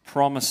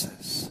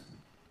promises.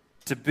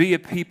 To be a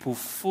people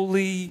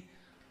fully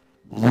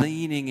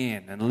leaning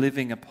in and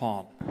living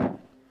upon.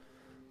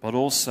 But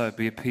also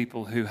be a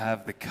people who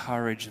have the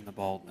courage and the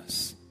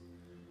boldness.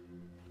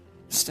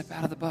 Step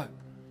out of the boat.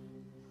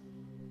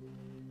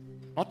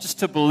 Not just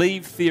to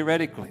believe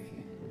theoretically,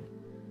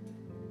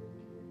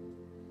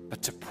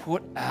 but to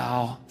put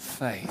our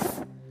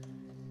faith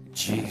in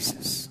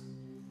Jesus,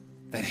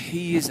 that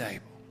he is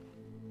able,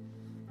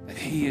 that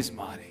he is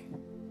mighty.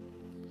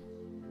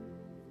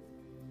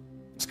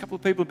 There's a couple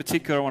of people in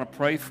particular I want to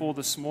pray for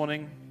this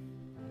morning.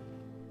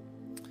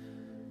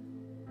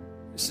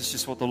 This is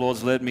just what the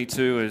Lord's led me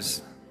to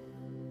as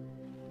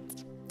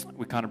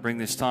we kind of bring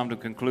this time to a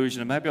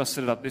conclusion. And maybe I'll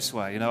set it up this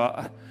way.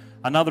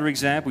 Another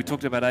example, we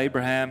talked about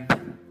Abraham.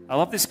 I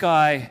love this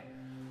guy,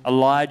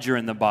 Elijah,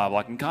 in the Bible.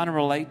 I can kind of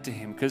relate to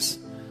him because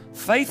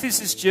faith is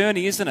this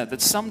journey, isn't it?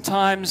 That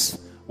sometimes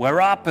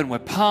we're up and we're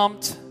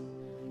pumped.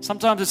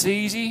 Sometimes it's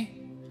easy.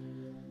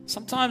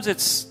 Sometimes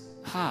it's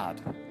hard.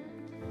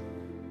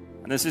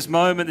 And there's this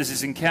moment, there's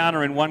this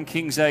encounter in 1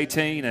 Kings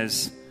 18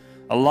 as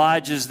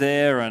Elijah's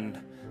there and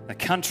the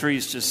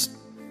country's just,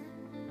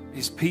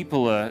 his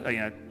people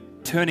are,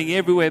 turning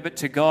everywhere but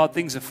to God.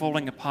 Things are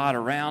falling apart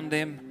around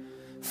him.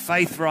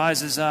 Faith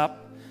rises up.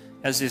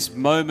 As this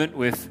moment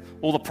with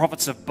all the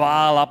prophets of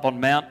Baal up on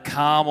Mount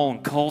Carmel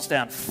and calls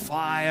down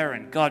fire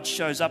and God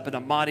shows up in a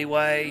mighty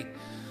way.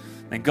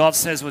 And God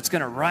says, well, it's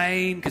going to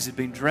rain because it'd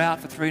been drought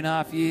for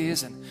 3.5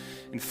 years. And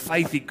in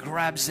faith, he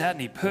grabs that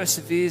and he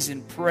perseveres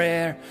in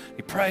prayer.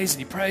 He prays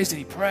and he prays and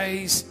he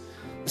prays.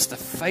 It's the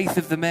faith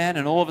of the man,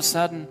 and all of a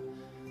sudden,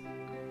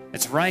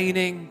 it's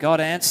raining.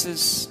 God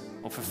answers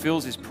or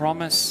fulfills his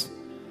promise.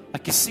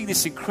 Like you see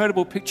this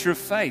incredible picture of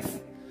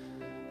faith.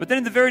 But then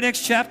in the very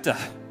next chapter,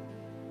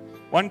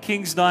 1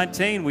 Kings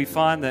 19, we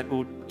find that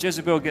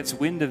Jezebel gets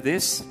wind of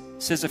this,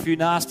 says a few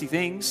nasty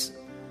things,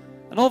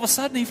 and all of a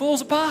sudden he falls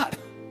apart.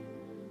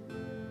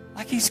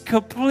 Like he's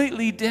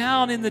completely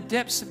down in the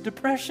depths of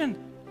depression.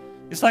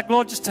 It's like,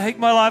 Lord, just take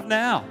my life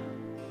now.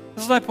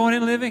 There's no point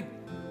in living.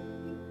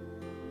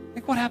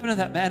 Think what happened to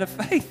that man of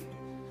faith.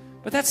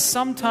 But that's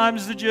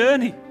sometimes the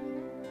journey.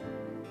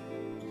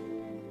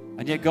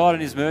 And yet God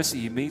in his mercy,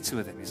 he meets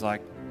with him. He's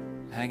like,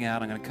 hang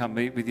out, I'm going to come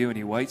meet with you. And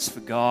he waits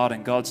for God,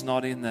 and God's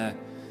not in the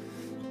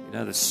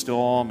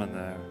storm and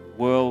the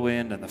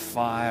whirlwind and the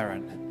fire,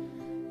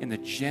 and in the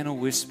gentle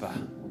whisper,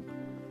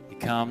 he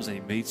comes and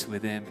he meets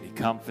with him and he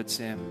comforts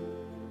him,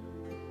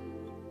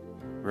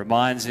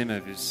 reminds him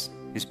of his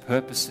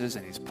purposes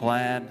and his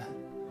plan.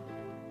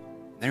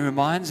 And then he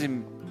reminds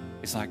him,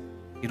 it's like,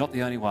 you're not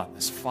the only one.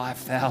 There's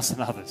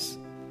 5,000 others.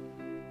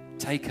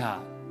 Take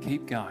heart.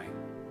 Keep going.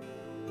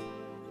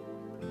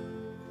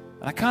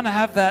 And I kind of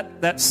have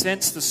that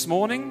sense this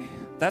morning.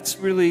 That's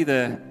really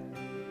the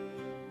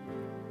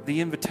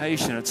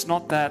invitation. It's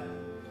not that,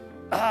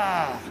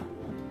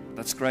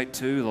 that's great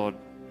too, Lord.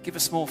 Give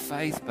us more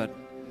faith. But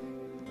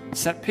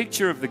it's that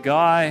picture of the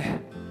guy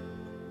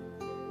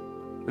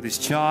with his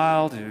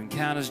child who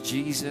encounters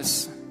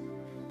Jesus.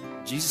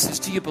 Jesus says,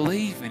 do you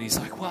believe? And he's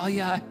like, well,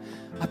 yeah,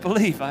 I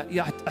believe. I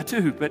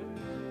do. But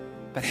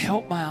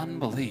help my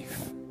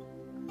unbelief.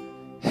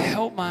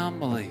 Help my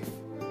unbelief.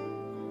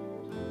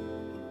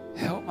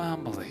 Help my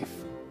unbelief.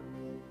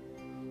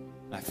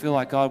 And I feel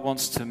like God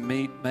wants to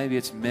meet, maybe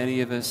it's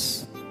many of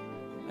us,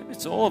 maybe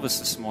it's all of us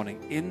this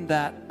morning, in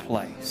that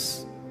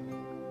place.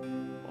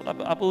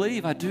 Lord, I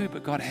believe, I do,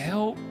 but God,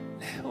 help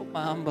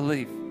my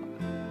unbelief.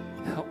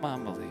 Help my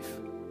unbelief.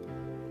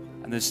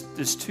 And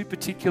there's two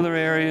particular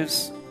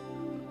areas,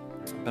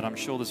 but I'm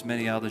sure there's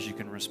many others you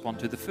can respond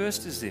to. The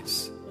first is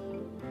this.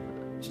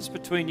 Just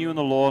between you and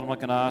the Lord, I'm not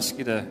going to ask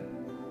you to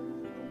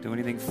do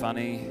anything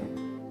funny,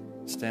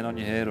 stand on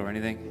your head or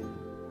anything.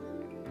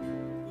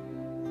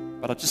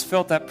 But I just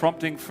felt that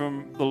prompting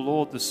from the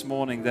Lord this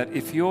morning that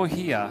if you're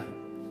here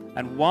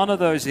and one of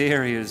those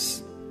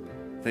areas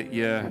that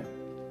you're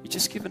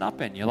just given up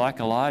in, you're like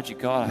Elijah,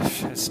 God,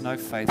 there's no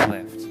faith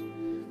left.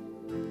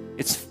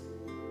 It's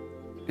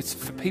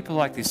for people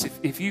like this.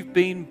 If you've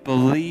been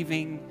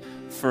believing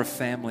for a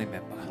family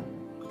member,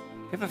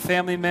 if you have a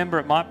family member,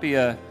 it might be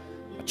a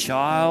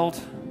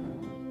child.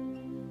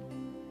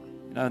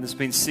 You know, and there's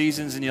been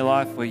seasons in your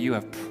life where you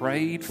have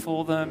prayed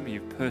for them,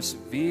 you've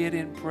persevered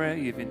in prayer,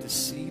 you've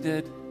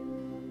interceded,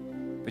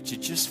 but you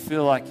just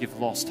feel like you've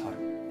lost hope.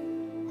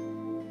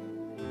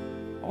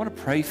 I want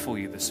to pray for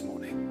you this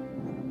morning.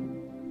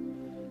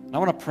 And I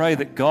want to pray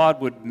that God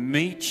would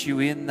meet you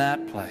in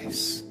that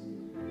place,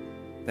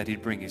 that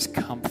He'd bring His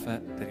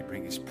comfort, that He'd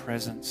bring His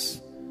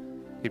presence,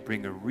 He'd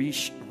bring a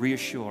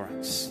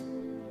reassurance,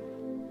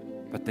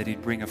 but that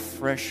He'd bring a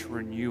fresh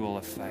renewal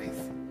of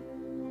faith.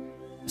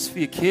 It's for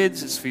your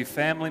kids, it's for your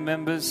family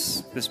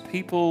members. There's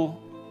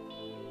people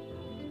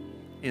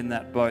in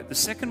that boat. The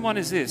second one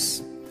is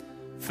this.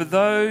 For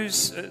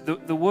those,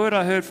 the word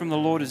I heard from the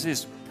Lord is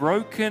this: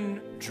 broken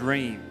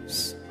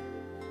dreams.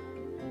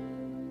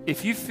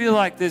 If you feel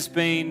like there's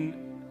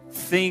been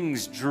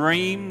things,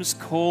 dreams,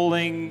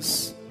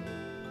 callings,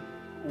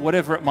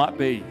 whatever it might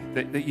be,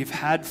 that you've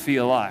had for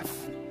your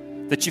life,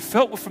 that you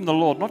felt were from the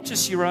Lord, not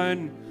just your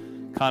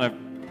own kind of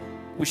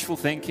wishful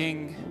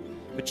thinking,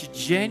 but you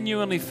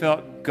genuinely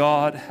felt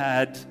God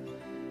had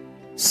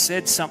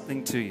said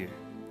something to you.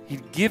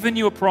 He'd given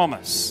you a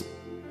promise.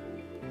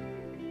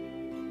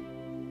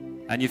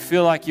 And you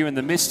feel like you're in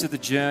the midst of the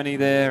journey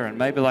there, and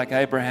maybe like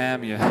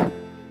Abraham, you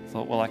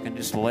thought, well, I can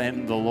just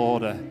lend the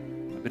Lord a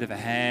bit of a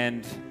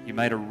hand. You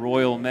made a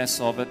royal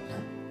mess of it.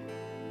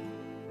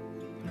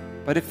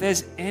 But if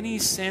there's any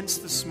sense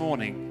this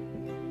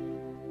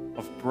morning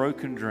of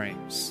broken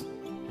dreams,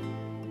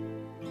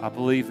 I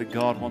believe that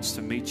God wants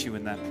to meet you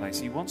in that place.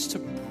 He wants to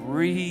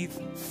breathe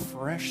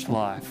fresh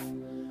life,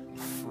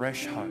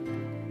 fresh hope,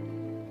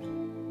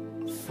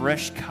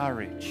 fresh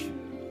courage.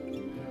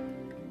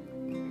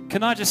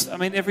 Can I just,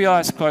 every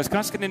eye is closed. Can I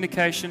just get an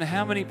indication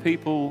how many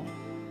people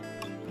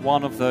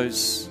one of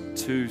those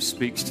two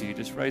speaks to you?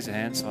 Just raise a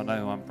hand so I know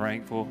who I'm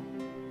praying for.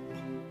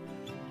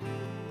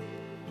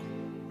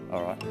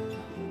 All right.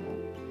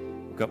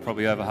 We've got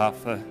probably over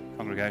half the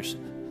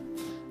congregation.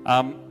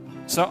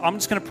 So I'm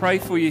just going to pray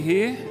for you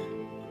here,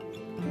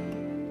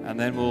 and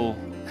then we'll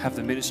have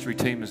the ministry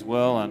team as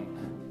well, and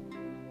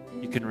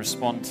you can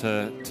respond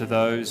to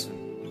those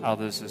and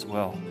others as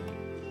well.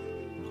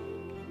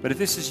 But if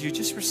this is you,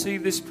 just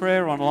receive this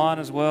prayer online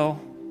as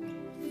well.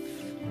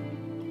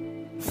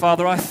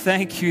 Father, I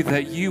thank you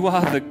that you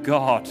are the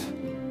God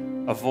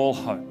of all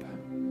hope.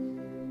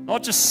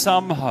 Not just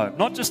some hope,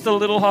 not just a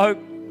little hope,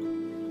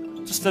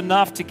 just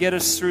enough to get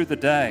us through the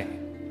day.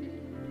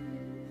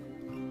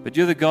 But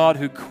you're the God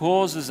who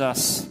causes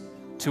us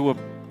to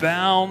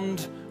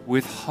abound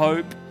with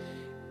hope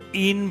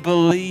in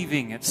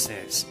believing, it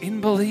says. In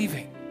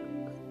believing.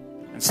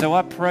 And so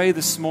I pray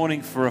this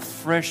morning for a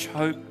fresh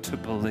hope to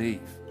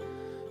believe.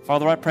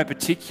 Father, I pray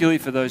particularly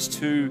for those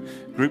two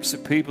groups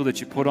of people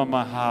that you put on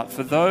my heart.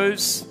 For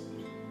those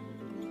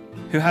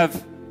who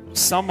have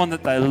someone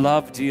that they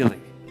love dearly.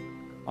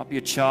 Might be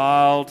a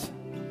child,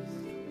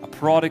 a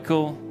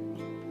prodigal,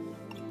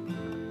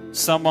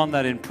 someone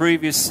that in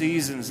previous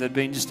seasons had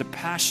been just a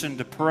passion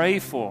to pray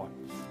for,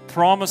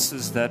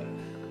 promises that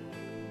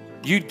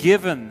you'd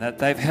given that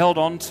they've held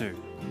on to.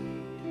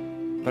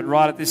 But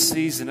right at this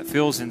season, it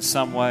feels in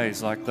some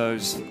ways like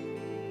those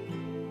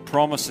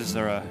promises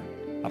are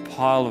a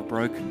pile of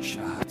broken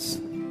shards.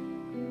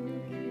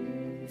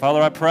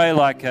 Father, I pray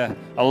like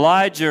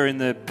Elijah in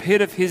the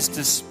pit of his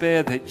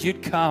despair that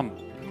you'd come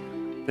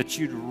that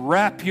you'd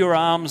wrap your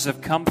arms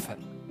of comfort,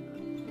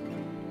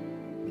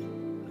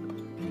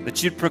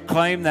 that you'd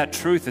proclaim that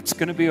truth. It's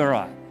going to be all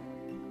right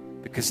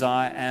because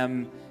I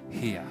am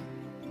here.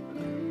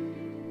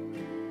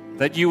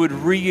 That you would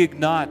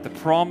reignite the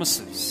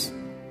promises.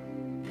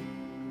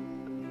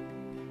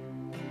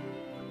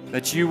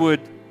 That you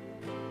would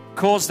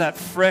cause that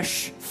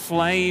fresh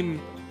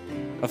flame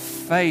of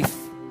faith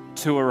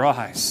to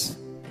arise,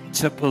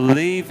 to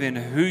believe in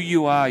who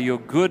you are, your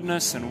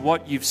goodness, and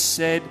what you've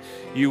said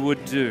you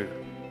would do.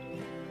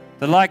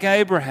 That like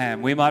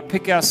Abraham, we might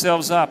pick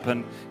ourselves up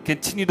and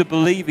continue to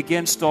believe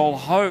against all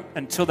hope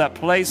until that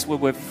place where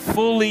we're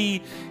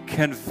fully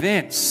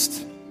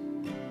convinced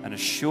and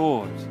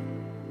assured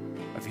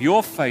of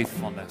your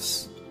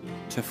faithfulness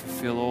to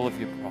fulfill all of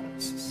your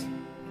promises.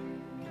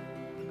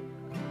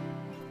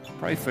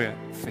 Pray for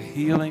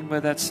healing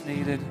where that's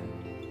needed.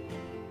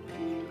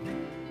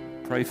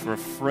 Pray for a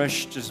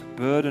fresh just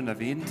burden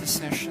of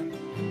intercession,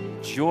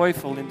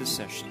 joyful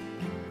intercession.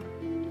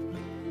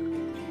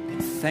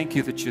 Thank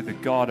you that you're the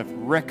God of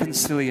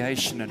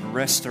reconciliation and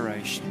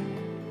restoration.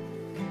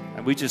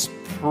 And we just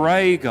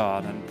pray,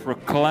 God, and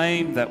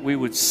proclaim that we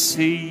would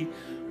see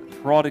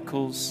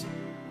prodigals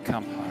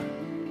come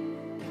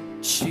home.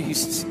 In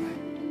Jesus'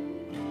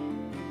 name.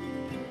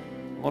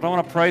 Lord, I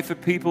want to pray for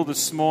people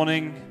this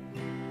morning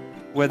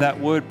where that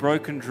word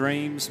broken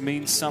dreams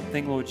means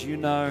something. Lord, you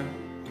know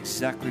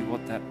exactly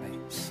what that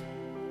means.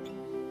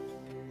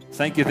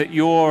 Thank you that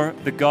you're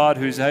the God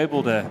who's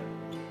able to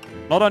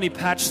not only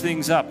patch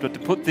things up, but to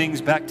put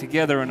things back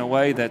together in a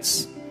way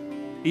that's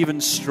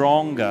even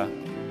stronger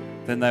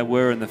than they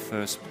were in the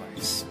first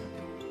place.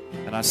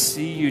 And I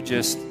see you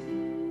just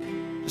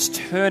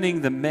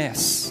turning the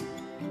mess,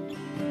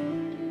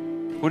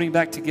 putting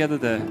back together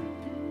the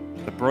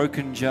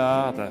broken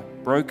jar, the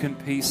broken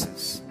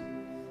pieces,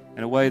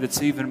 in a way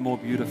that's even more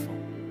beautiful.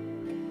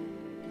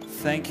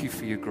 Thank you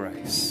for your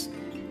grace.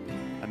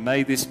 And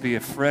may this be a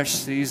fresh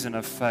season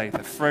of faith,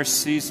 a fresh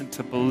season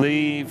to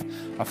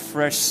believe, a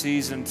fresh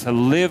season to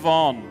live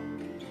on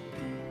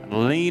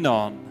and lean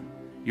on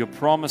your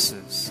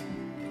promises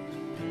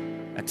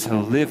and to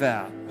live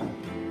out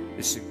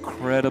this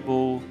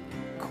incredible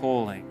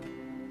calling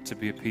to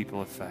be a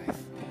people of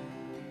faith.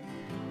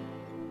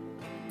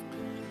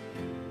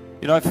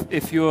 You know,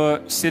 if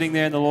you're sitting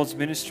there and the Lord's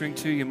ministering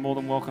to you, you're more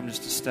than welcome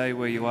just to stay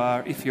where you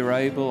are. If you're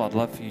able, I'd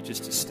love for you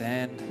just to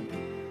stand.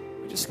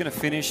 We're just going to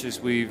finish as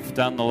we've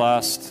done the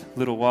last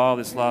little while,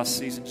 this last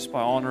season, just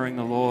by honoring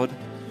the Lord.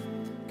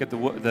 Get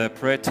the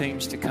prayer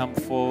teams to come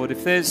forward.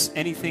 If there's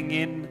anything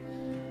in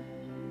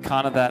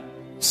kind of that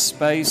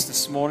space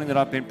this morning that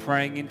I've been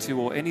praying into,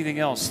 or anything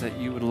else that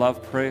you would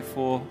love prayer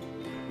for,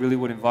 really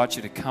would invite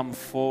you to come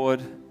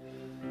forward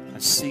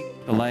and seek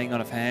the laying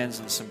on of hands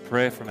and some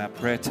prayer from our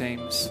prayer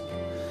teams.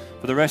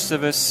 For the rest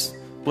of us,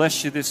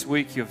 bless you this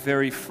week. You're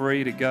very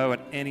free to go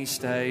at any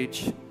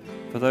stage.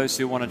 For those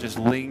who want to just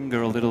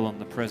linger a little in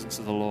the presence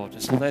of the Lord,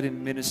 just let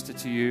Him minister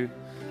to you.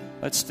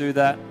 Let's do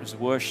that as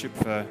worship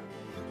for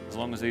as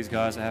long as these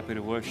guys are happy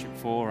to worship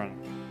for. And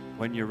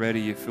when you're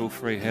ready, you feel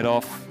free. Head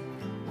off,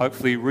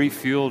 hopefully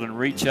refueled and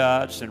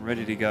recharged and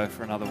ready to go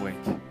for another week.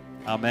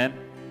 Amen.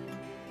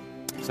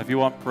 So if you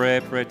want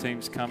prayer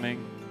team's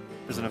coming.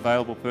 There's an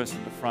available person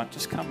at the front.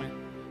 Just come in.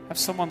 Have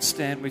someone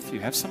stand with you.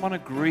 Have someone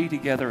agree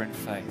together in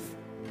faith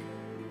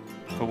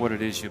for what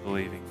it is you're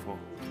believing for.